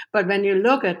 But when you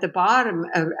look at the bottom,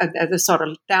 at the sort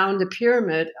of down the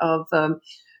pyramid of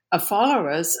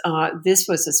followers, this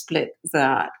was a split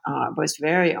that was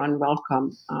very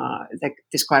unwelcome. They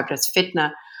described as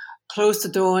fitna. Closed the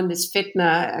door on this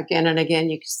fitna again and again.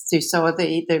 You saw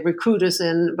the recruiters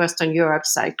in Western Europe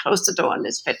say, close the door on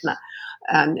this fitna.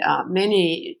 And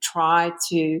many tried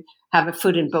to have a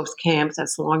foot in both camps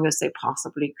as long as they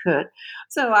possibly could.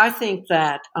 So I think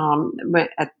that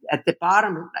at the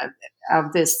bottom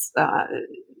of this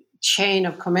chain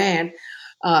of command,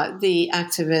 the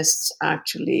activists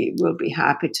actually will be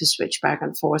happy to switch back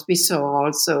and forth. We saw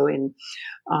also we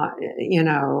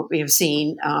have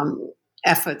seen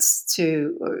efforts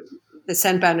to the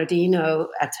San Bernardino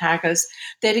attackers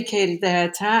dedicated their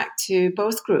attack to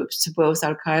both groups, to both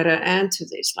Al Qaeda and to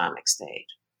the Islamic State.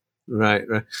 Right.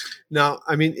 Now,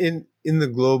 I mean, in the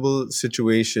global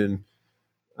situation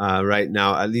right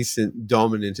now, at least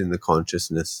dominant in the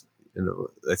consciousness,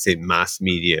 let's say mass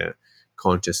media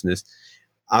consciousness,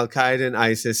 Al Qaeda and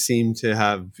ISIS seem to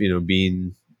have,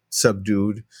 been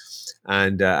subdued,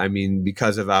 and I mean,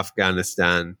 because of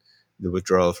Afghanistan, the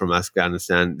withdrawal from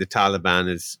Afghanistan, the Taliban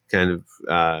is kind of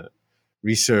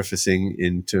resurfacing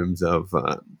in terms of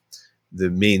the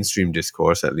mainstream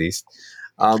discourse, at least.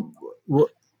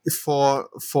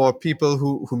 For people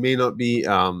who may not be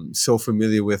so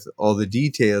familiar with all the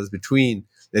details between,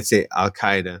 let's say, Al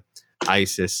Qaeda,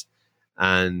 ISIS,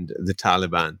 and the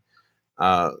Taliban,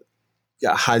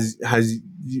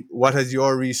 what has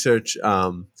your research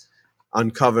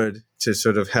uncovered to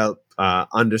sort of help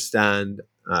understand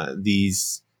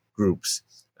these groups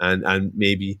and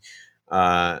maybe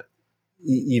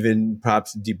even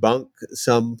perhaps debunk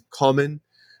some common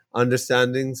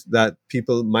understandings that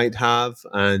people might have,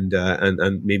 and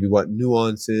maybe what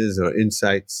nuances or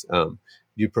insights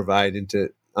you provide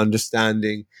into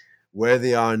understanding where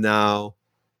they are now,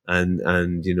 and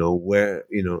where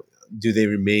do they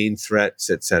remain threats,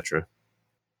 etc.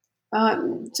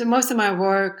 So most of my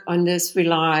work on this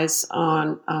relies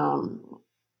on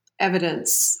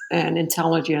evidence and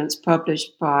intelligence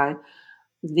published by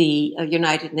the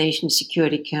United Nations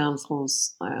Security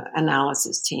Council's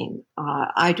analysis team.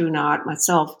 I do not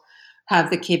myself have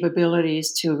the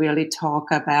capabilities to really talk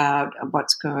about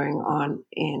what's going on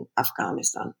in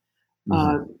Afghanistan.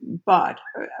 Mm-hmm. But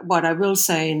what I will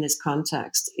say in this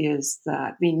context is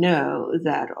that we know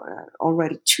that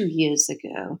already 2 years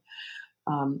ago,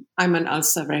 Ayman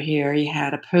al-Zawahiri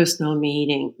had a personal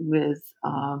meeting with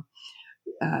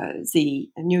the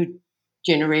new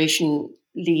generation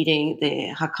leading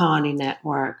the Haqqani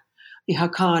Network. The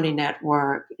Haqqani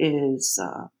Network is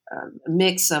a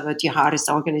mix of a jihadist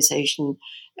organization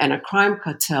and a crime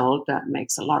cartel that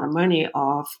makes a lot of money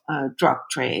off drug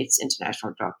trades,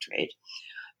 international drug trade.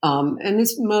 And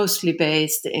it's mostly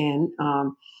based in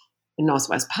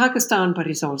northwest Pakistan, but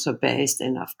it's also based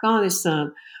in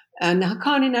Afghanistan. And the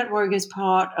Haqqani Network is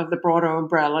part of the broader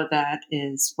umbrella that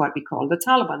is what we call the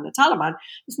Taliban. The Taliban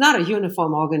is not a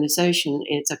uniform organization.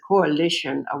 It's a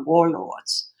coalition of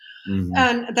warlords. Mm-hmm.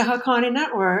 And the Haqqani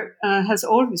Network has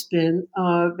always been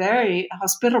very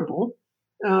hospitable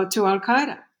to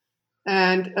Al-Qaeda.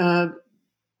 And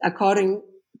according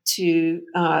to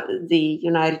the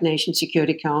United Nations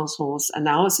Security Council's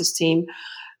analysis team,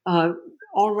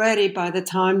 already by the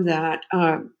time that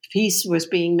peace was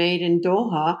being made in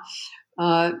Doha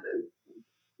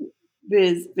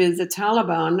with the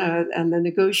Taliban and the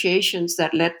negotiations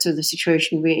that led to the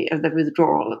situation the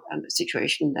withdrawal and the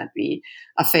situation that we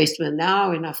are faced with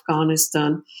now in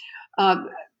Afghanistan,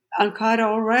 Al-Qaeda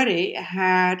already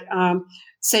had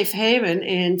safe haven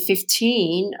in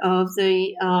 15 of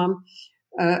the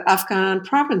Afghan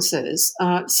provinces.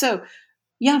 So,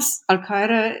 yes,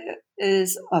 Al-Qaeda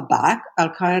is back.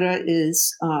 Al-Qaeda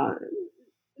is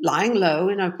lying low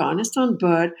in Afghanistan,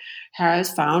 but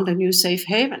has found a new safe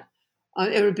haven.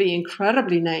 It would be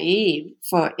incredibly naive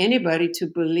for anybody to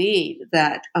believe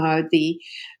that the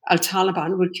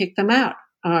Taliban would kick them out.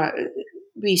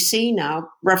 We see now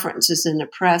references in the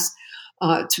press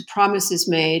to promises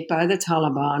made by the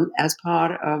Taliban as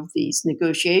part of these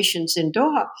negotiations in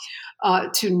Doha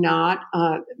to not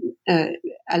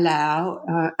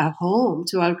allow a home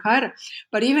to Al-Qaeda.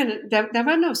 But even there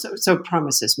were no so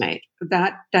promises made.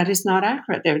 That is not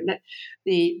accurate.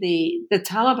 The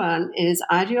Taliban is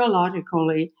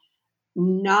ideologically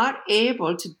not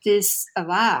able to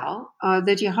disavow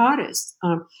the jihadists.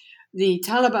 The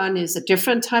Taliban is a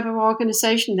different type of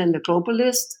organization than the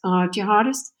globalist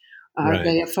jihadists. Right.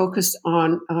 They are focused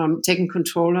on taking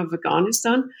control of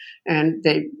Afghanistan, and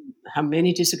they have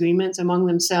many disagreements among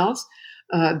themselves.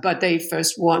 But they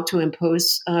first want to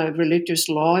impose religious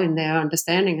law in their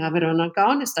understanding of it on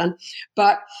Afghanistan.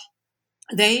 But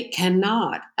they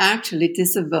cannot actually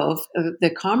disavow the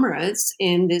comrades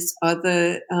in this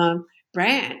other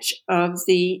branch of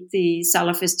the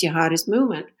Salafist jihadist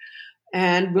movement,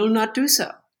 and will not do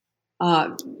so.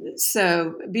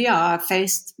 So we are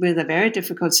faced with a very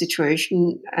difficult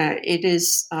situation. It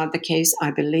is the case,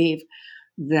 I believe,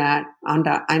 that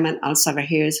under Ayman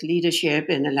al-Zawahiri's leadership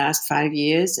in the last 5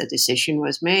 years, a decision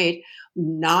was made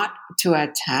not to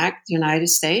attack the United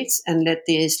States and let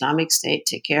the Islamic State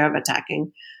take care of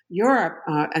attacking Europe.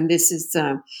 And this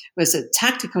was a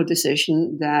tactical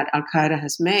decision that Al-Qaeda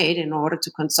has made in order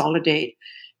to consolidate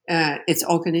its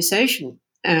organization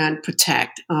and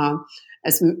protect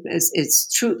as its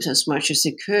troops as much as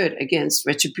it could against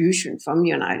retribution from the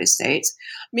United States.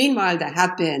 Meanwhile, there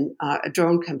have been a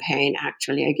drone campaign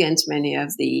actually against many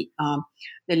of the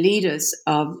leaders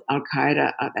of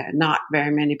Al-Qaeda. There are not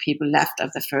very many people left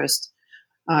of the first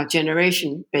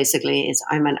generation. Basically, it's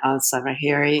Ayman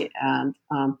al-Zawahiri and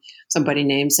somebody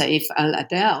named Saif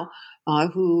al-Adel,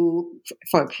 who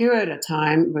for a period of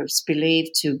time was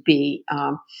believed to be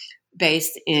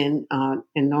based in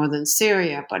northern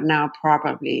Syria, but now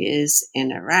probably is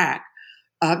in Iraq.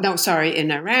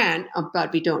 In Iran,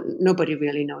 but nobody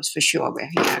really knows for sure where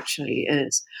he actually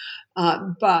is.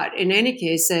 But in any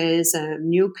case, there is a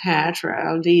new cadre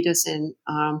of leaders in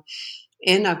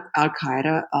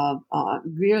Al-Qaeda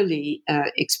really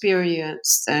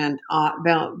experienced and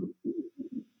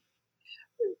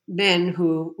men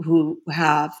who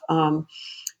have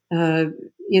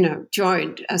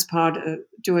joined as part of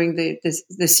during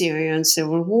the Syrian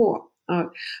civil war.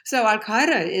 So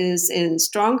Al-Qaeda is in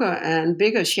stronger and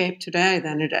bigger shape today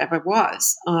than it ever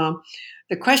was.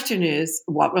 The question is,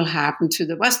 what will happen to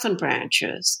the Western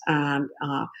branches? And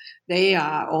they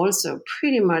are also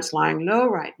pretty much lying low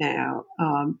right now.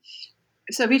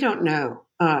 So we don't know.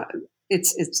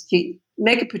 You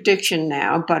make a prediction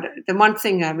now, but the one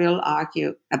thing I will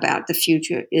argue about the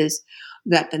future is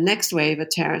that the next wave of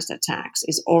terrorist attacks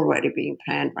is already being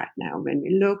planned right now. When we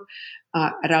look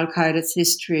at Al-Qaeda's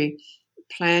history,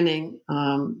 planning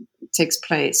takes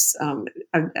place.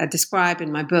 I describe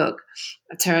in my book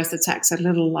terrorist attacks are a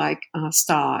little like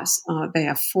stars. They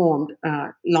are formed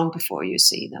long before you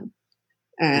see them.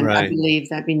 And Right. I believe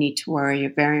that we need to worry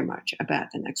very much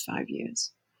about the next 5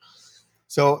 years.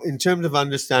 So, in terms of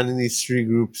understanding these three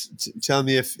groups, tell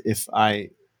me if my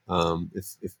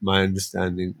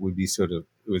understanding would be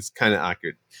was kind of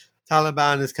accurate.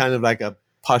 Taliban is kind of like a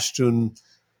Pashtun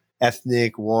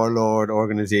ethnic warlord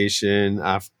organization,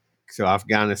 so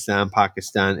Afghanistan,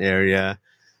 Pakistan area,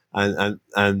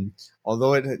 and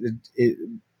although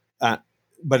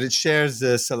but it shares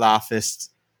the Salafist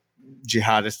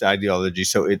jihadist ideology,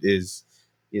 so it is,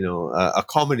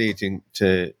 accommodating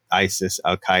to ISIS,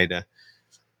 Al-Qaeda.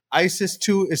 ISIS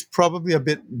too is probably a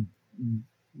bit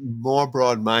more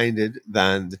broad-minded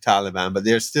than the Taliban, but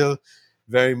they're still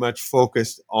very much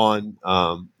focused on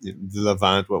the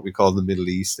Levant, what we call the Middle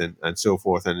East, and so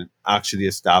forth, and actually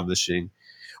establishing.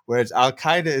 Whereas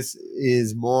Al-Qaeda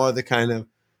is more the kind of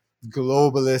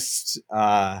globalist,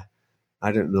 I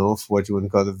don't know what you want to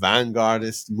call the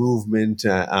vanguardist movement,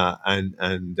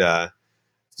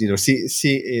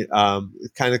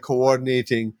 kind of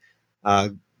coordinating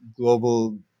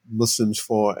global Muslims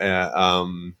for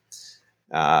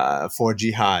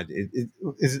jihad.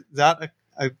 Is that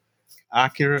a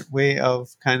accurate way of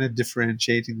kind of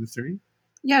differentiating the three?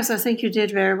 Yes, I think you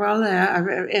did very well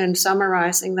there in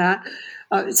summarizing that.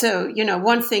 So,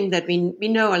 one thing that we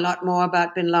know a lot more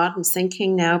about bin Laden's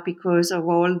thinking now because of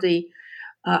all the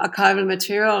archival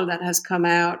material that has come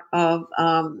out of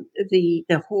the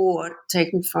hoard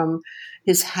taken from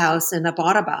his house in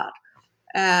Abbottabad.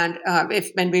 And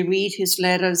when we read his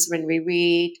letters, when we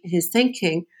read his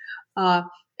thinking,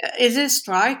 it is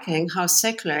striking how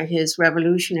secular his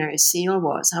revolutionary zeal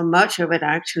was, how much of it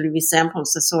actually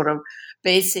resembles the sort of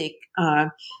basic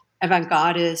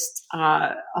avant-gardist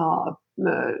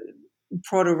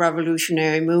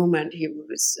proto-revolutionary movement. He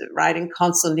was writing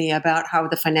constantly about how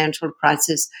the financial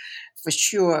crisis for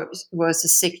sure was a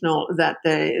signal that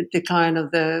the decline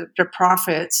of the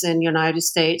profits in the United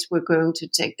States were going to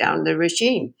take down the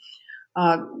regime.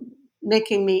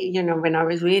 Making me, when I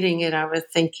was reading it, I was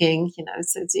thinking,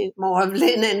 it's more of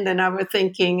Lenin than I was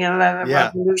thinking of a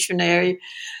revolutionary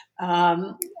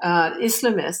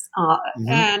Islamist, Mm-hmm.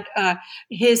 and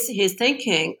his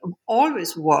thinking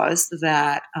always was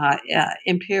that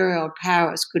imperial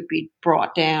powers could be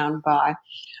brought down by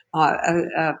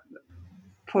a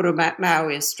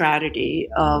proto-Maoist strategy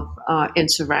of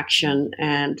insurrection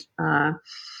and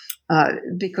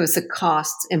because the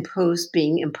costs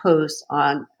being imposed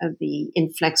on the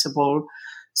inflexible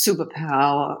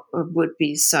superpower would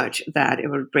be such that it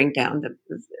would bring down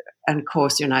and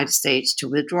cause the United States to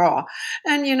withdraw.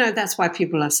 And, that's why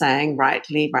people are saying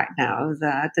rightly right now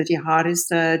that the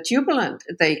jihadists jubilant.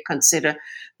 They consider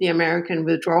the American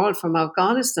withdrawal from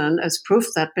Afghanistan as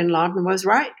proof that bin Laden was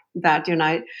right, that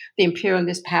the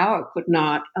imperialist power could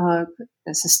not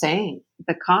sustain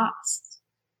the costs.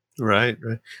 Right.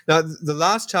 Now, the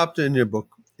last chapter in your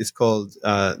book is called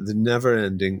 "The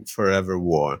Never-Ending Forever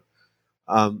War."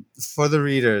 For the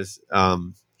readers,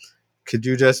 could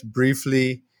you just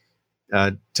briefly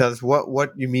tell us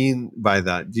what you mean by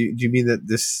that? Do you mean that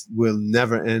this will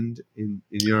never end, in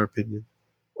your opinion?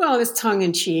 Well, it's tongue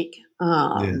in cheek,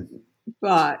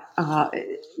 but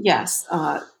yes,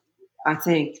 I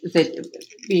think that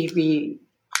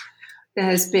there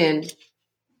has been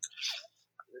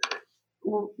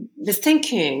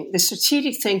the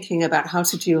strategic thinking about how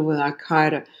to deal with Al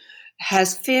Qaeda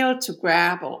has failed to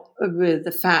grapple with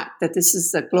the fact that this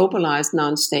is a globalized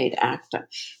non-state actor,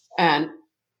 and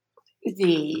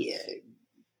the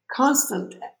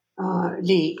constantly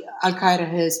Al Qaeda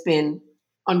has been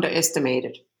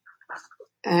underestimated,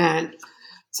 and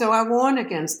so I warn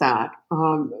against that.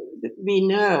 We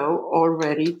know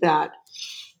already that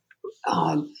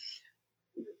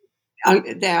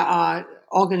there are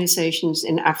organizations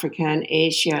in Africa and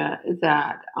Asia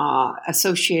that are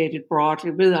associated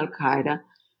broadly with Al Qaeda.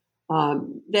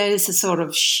 There is a sort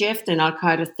of shift in Al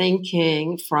Qaeda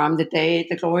thinking from the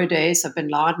glory days of bin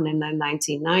Laden in the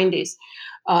 1990s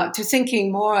to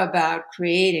thinking more about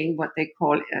creating what they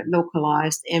call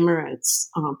localized emirates.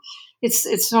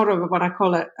 It's sort of what I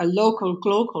call a local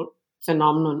global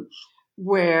phenomenon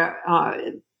where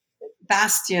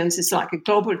bastions is like a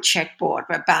global checkboard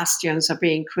where bastions are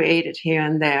being created here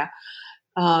and there.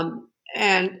 But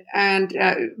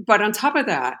on top of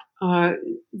that,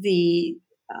 the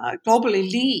global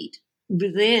elite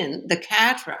within the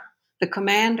cadre, the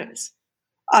commanders,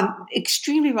 are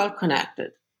extremely well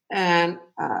connected and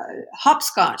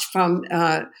hopscotch from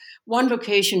one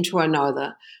location to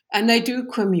another, and they do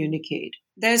communicate.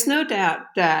 There's no doubt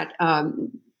that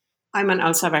Ayman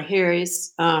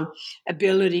al-Zawahiri's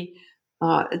ability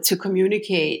to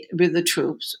communicate with the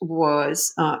troops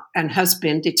was and has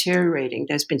been deteriorating.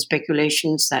 There's been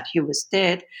speculations that he was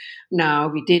dead. Now,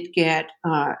 we did get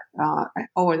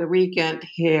over the weekend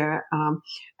here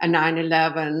a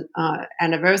 9/11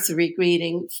 anniversary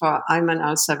greeting for Ayman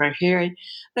al-Zawahiri.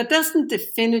 That doesn't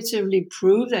definitively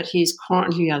prove that he's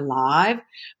currently alive,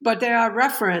 but there are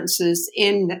references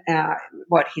in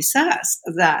what he says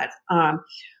that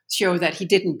show that he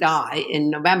didn't die in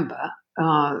November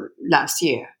last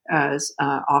year, as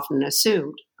often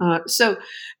assumed. So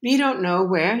we don't know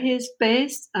where he's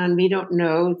based, and we don't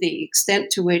know the extent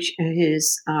to which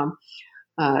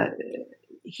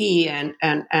he and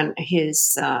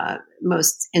his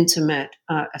most intimate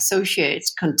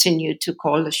associates continue to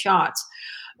call the shots.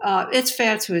 It's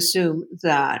fair to assume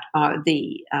that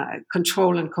the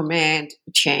control and command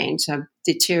chains have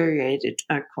deteriorated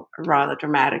rather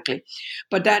dramatically.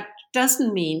 But that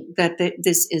doesn't mean that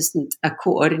this isn't a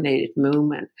coordinated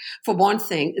movement. For one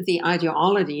thing, the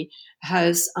ideology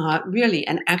has really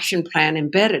an action plan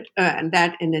embedded, and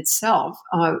that in itself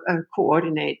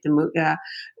coordinate the move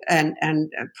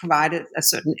and provided a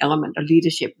certain element of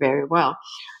leadership very well.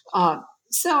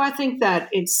 So I think that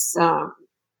it's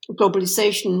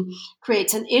globalization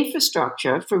creates an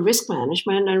infrastructure for risk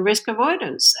management and risk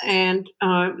avoidance, and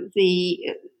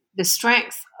the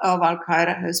strength of Al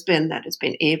Qaeda has been that it's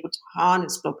been able to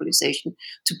harness globalization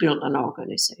to build an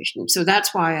organization. So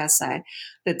that's why I say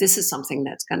that this is something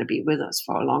that's going to be with us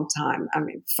for a long time. I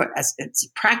mean, as it's a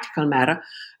practical matter,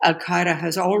 Al Qaeda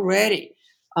has already,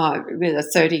 with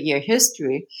a 30-year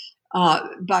history,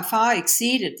 by far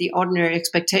exceeded the ordinary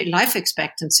life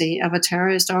expectancy of a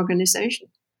terrorist organization.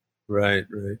 Right.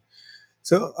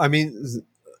 So, I mean,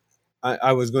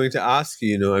 I was going to ask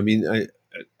you, I mean,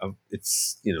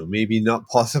 it's, maybe not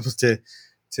possible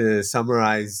to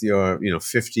summarize your,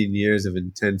 15 years of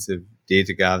intensive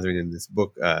data gathering in this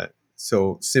book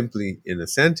so simply in a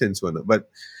sentence, but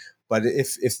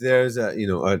if there's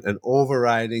an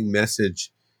overriding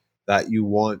message that you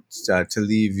want to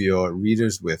leave your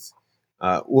readers with,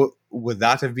 would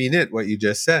that have been it? What you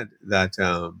just said, that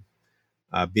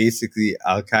basically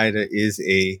Al Qaeda is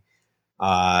a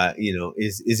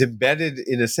is embedded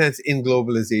in a sense in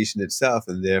globalization itself,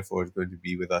 and therefore is going to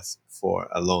be with us for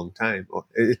a long time.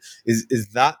 Is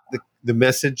that the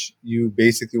message you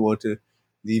basically want to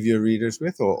leave your readers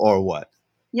with, or what?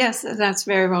 Yes, that's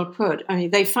very well put. I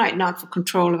mean, they fight not for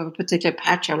control of a particular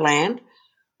patch of land.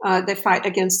 They fight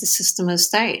against the system of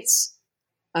states,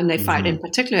 and they fight in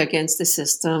particular against the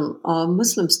system of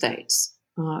Muslim states.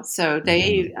 So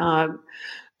they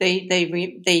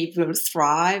will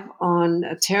thrive on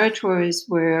territories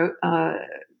where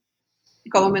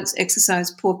governments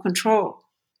exercise poor control,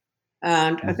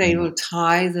 and they will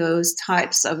tie those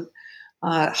types of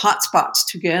hotspots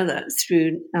together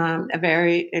through a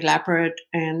very elaborate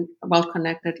and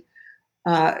well-connected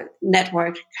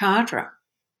network cadre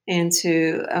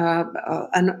into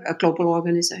a global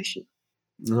organization.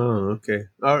 Oh, okay.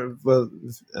 All right. Well,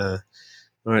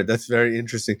 all right. That's very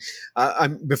interesting.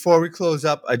 Before we close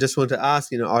up, I just want to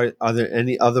ask, are there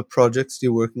any other projects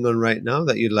you're working on right now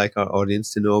that you'd like our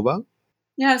audience to know about?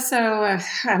 Yeah, so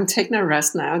I'm taking a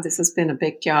rest now. This has been a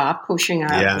big job pushing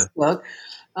out this book.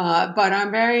 But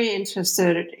I'm very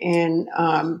interested in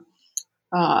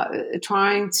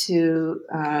trying to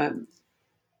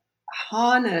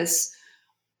harness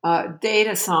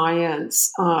data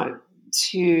science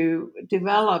to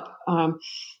develop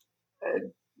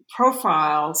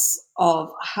profiles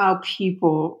of how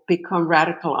people become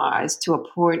radicalized to a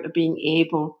point of being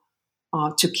able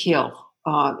to kill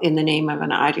in the name of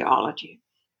an ideology.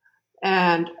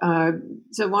 And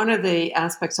so one of the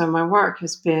aspects of my work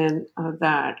has been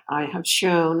that I have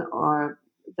shown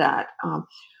that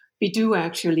we do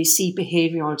actually see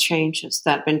behavioral changes,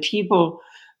 that when people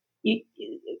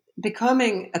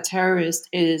becoming a terrorist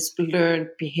is learned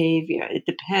behavior. It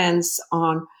depends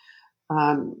on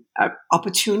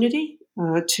opportunity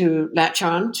to latch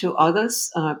on to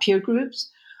others, peer groups,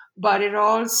 but it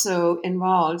also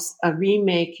involves a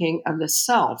remaking of the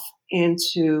self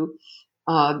into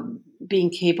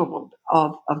being capable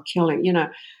of killing.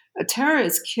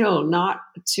 Terrorists kill not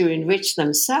to enrich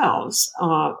themselves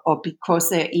or because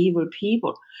they're evil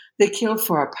people. They kill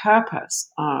for a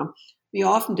purpose. We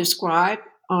often describe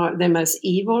them as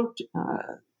evil.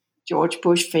 George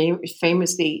Bush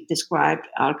famously described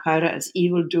Al-Qaeda as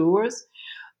evildoers.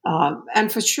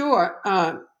 And for sure,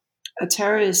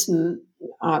 terrorism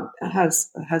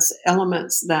has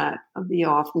elements that we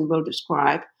often will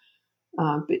describe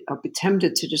or be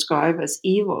tempted to describe as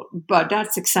evil. But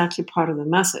that's exactly part of the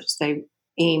message. They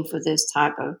aim for this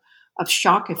type of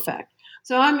shock effect.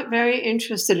 So I'm very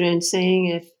interested in seeing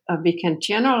if we can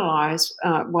generalize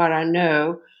what I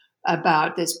know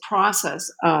about this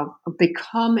process of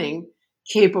becoming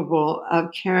capable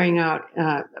of carrying out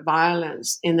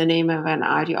violence in the name of an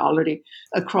ideology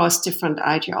across different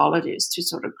ideologies to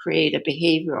sort of create a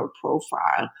behavioral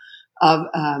profile of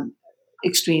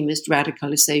extremist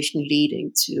radicalization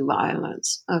leading to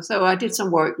violence. So I did some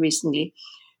work recently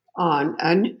on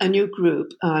a new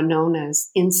group known as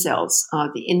incels,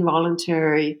 the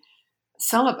involuntary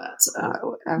celibates.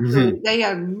 They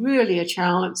are really a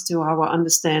challenge to our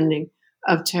understanding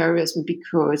of terrorism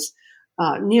because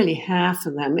nearly half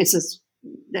of them,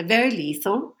 they're very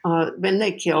lethal. When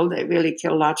they kill, they really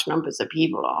kill large numbers of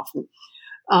people often.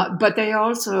 But they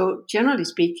also, generally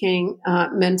speaking,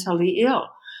 mentally ill.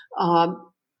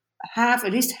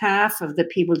 At least half of the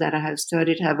people that I have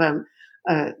studied have a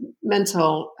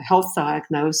mental health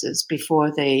diagnosis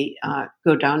before they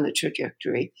go down the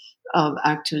trajectory of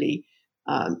actually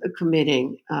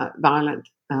committing violent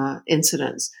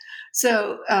incidents.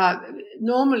 So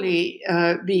normally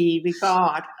we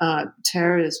regard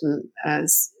terrorism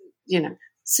as,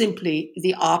 simply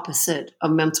the opposite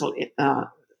of mental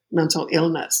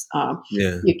illness.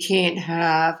 You can't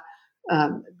have.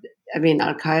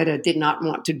 Al-Qaeda did not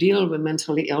want to deal with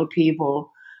mentally ill people.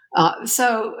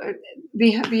 So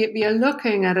we are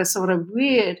looking at a sort of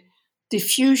weird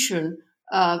diffusion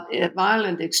of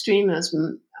violent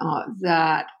extremism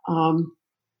that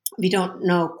we don't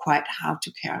know quite how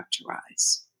to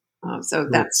characterize. So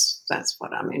that's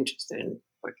what I'm interested in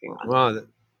working on. Wow,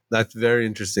 that's very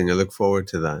interesting. I look forward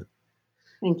to that.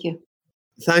 Thank you.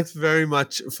 Thanks very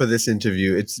much for this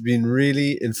interview. It's been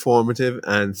really informative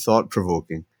and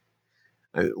thought-provoking.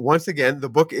 Once again, the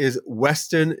book is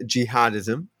Western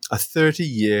Jihadism, a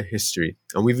 30-year history.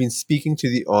 And we've been speaking to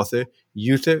the author,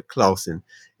 Jutta Clausen.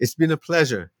 It's been a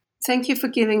pleasure. Thank you for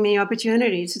giving me the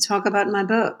opportunity to talk about my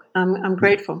book. I'm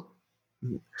grateful.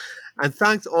 And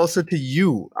thanks also to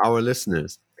you, our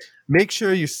listeners. Make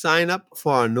sure you sign up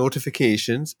for our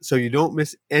notifications so you don't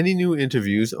miss any new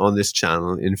interviews on this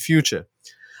channel in future.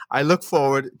 I look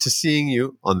forward to seeing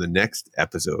you on the next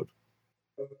episode.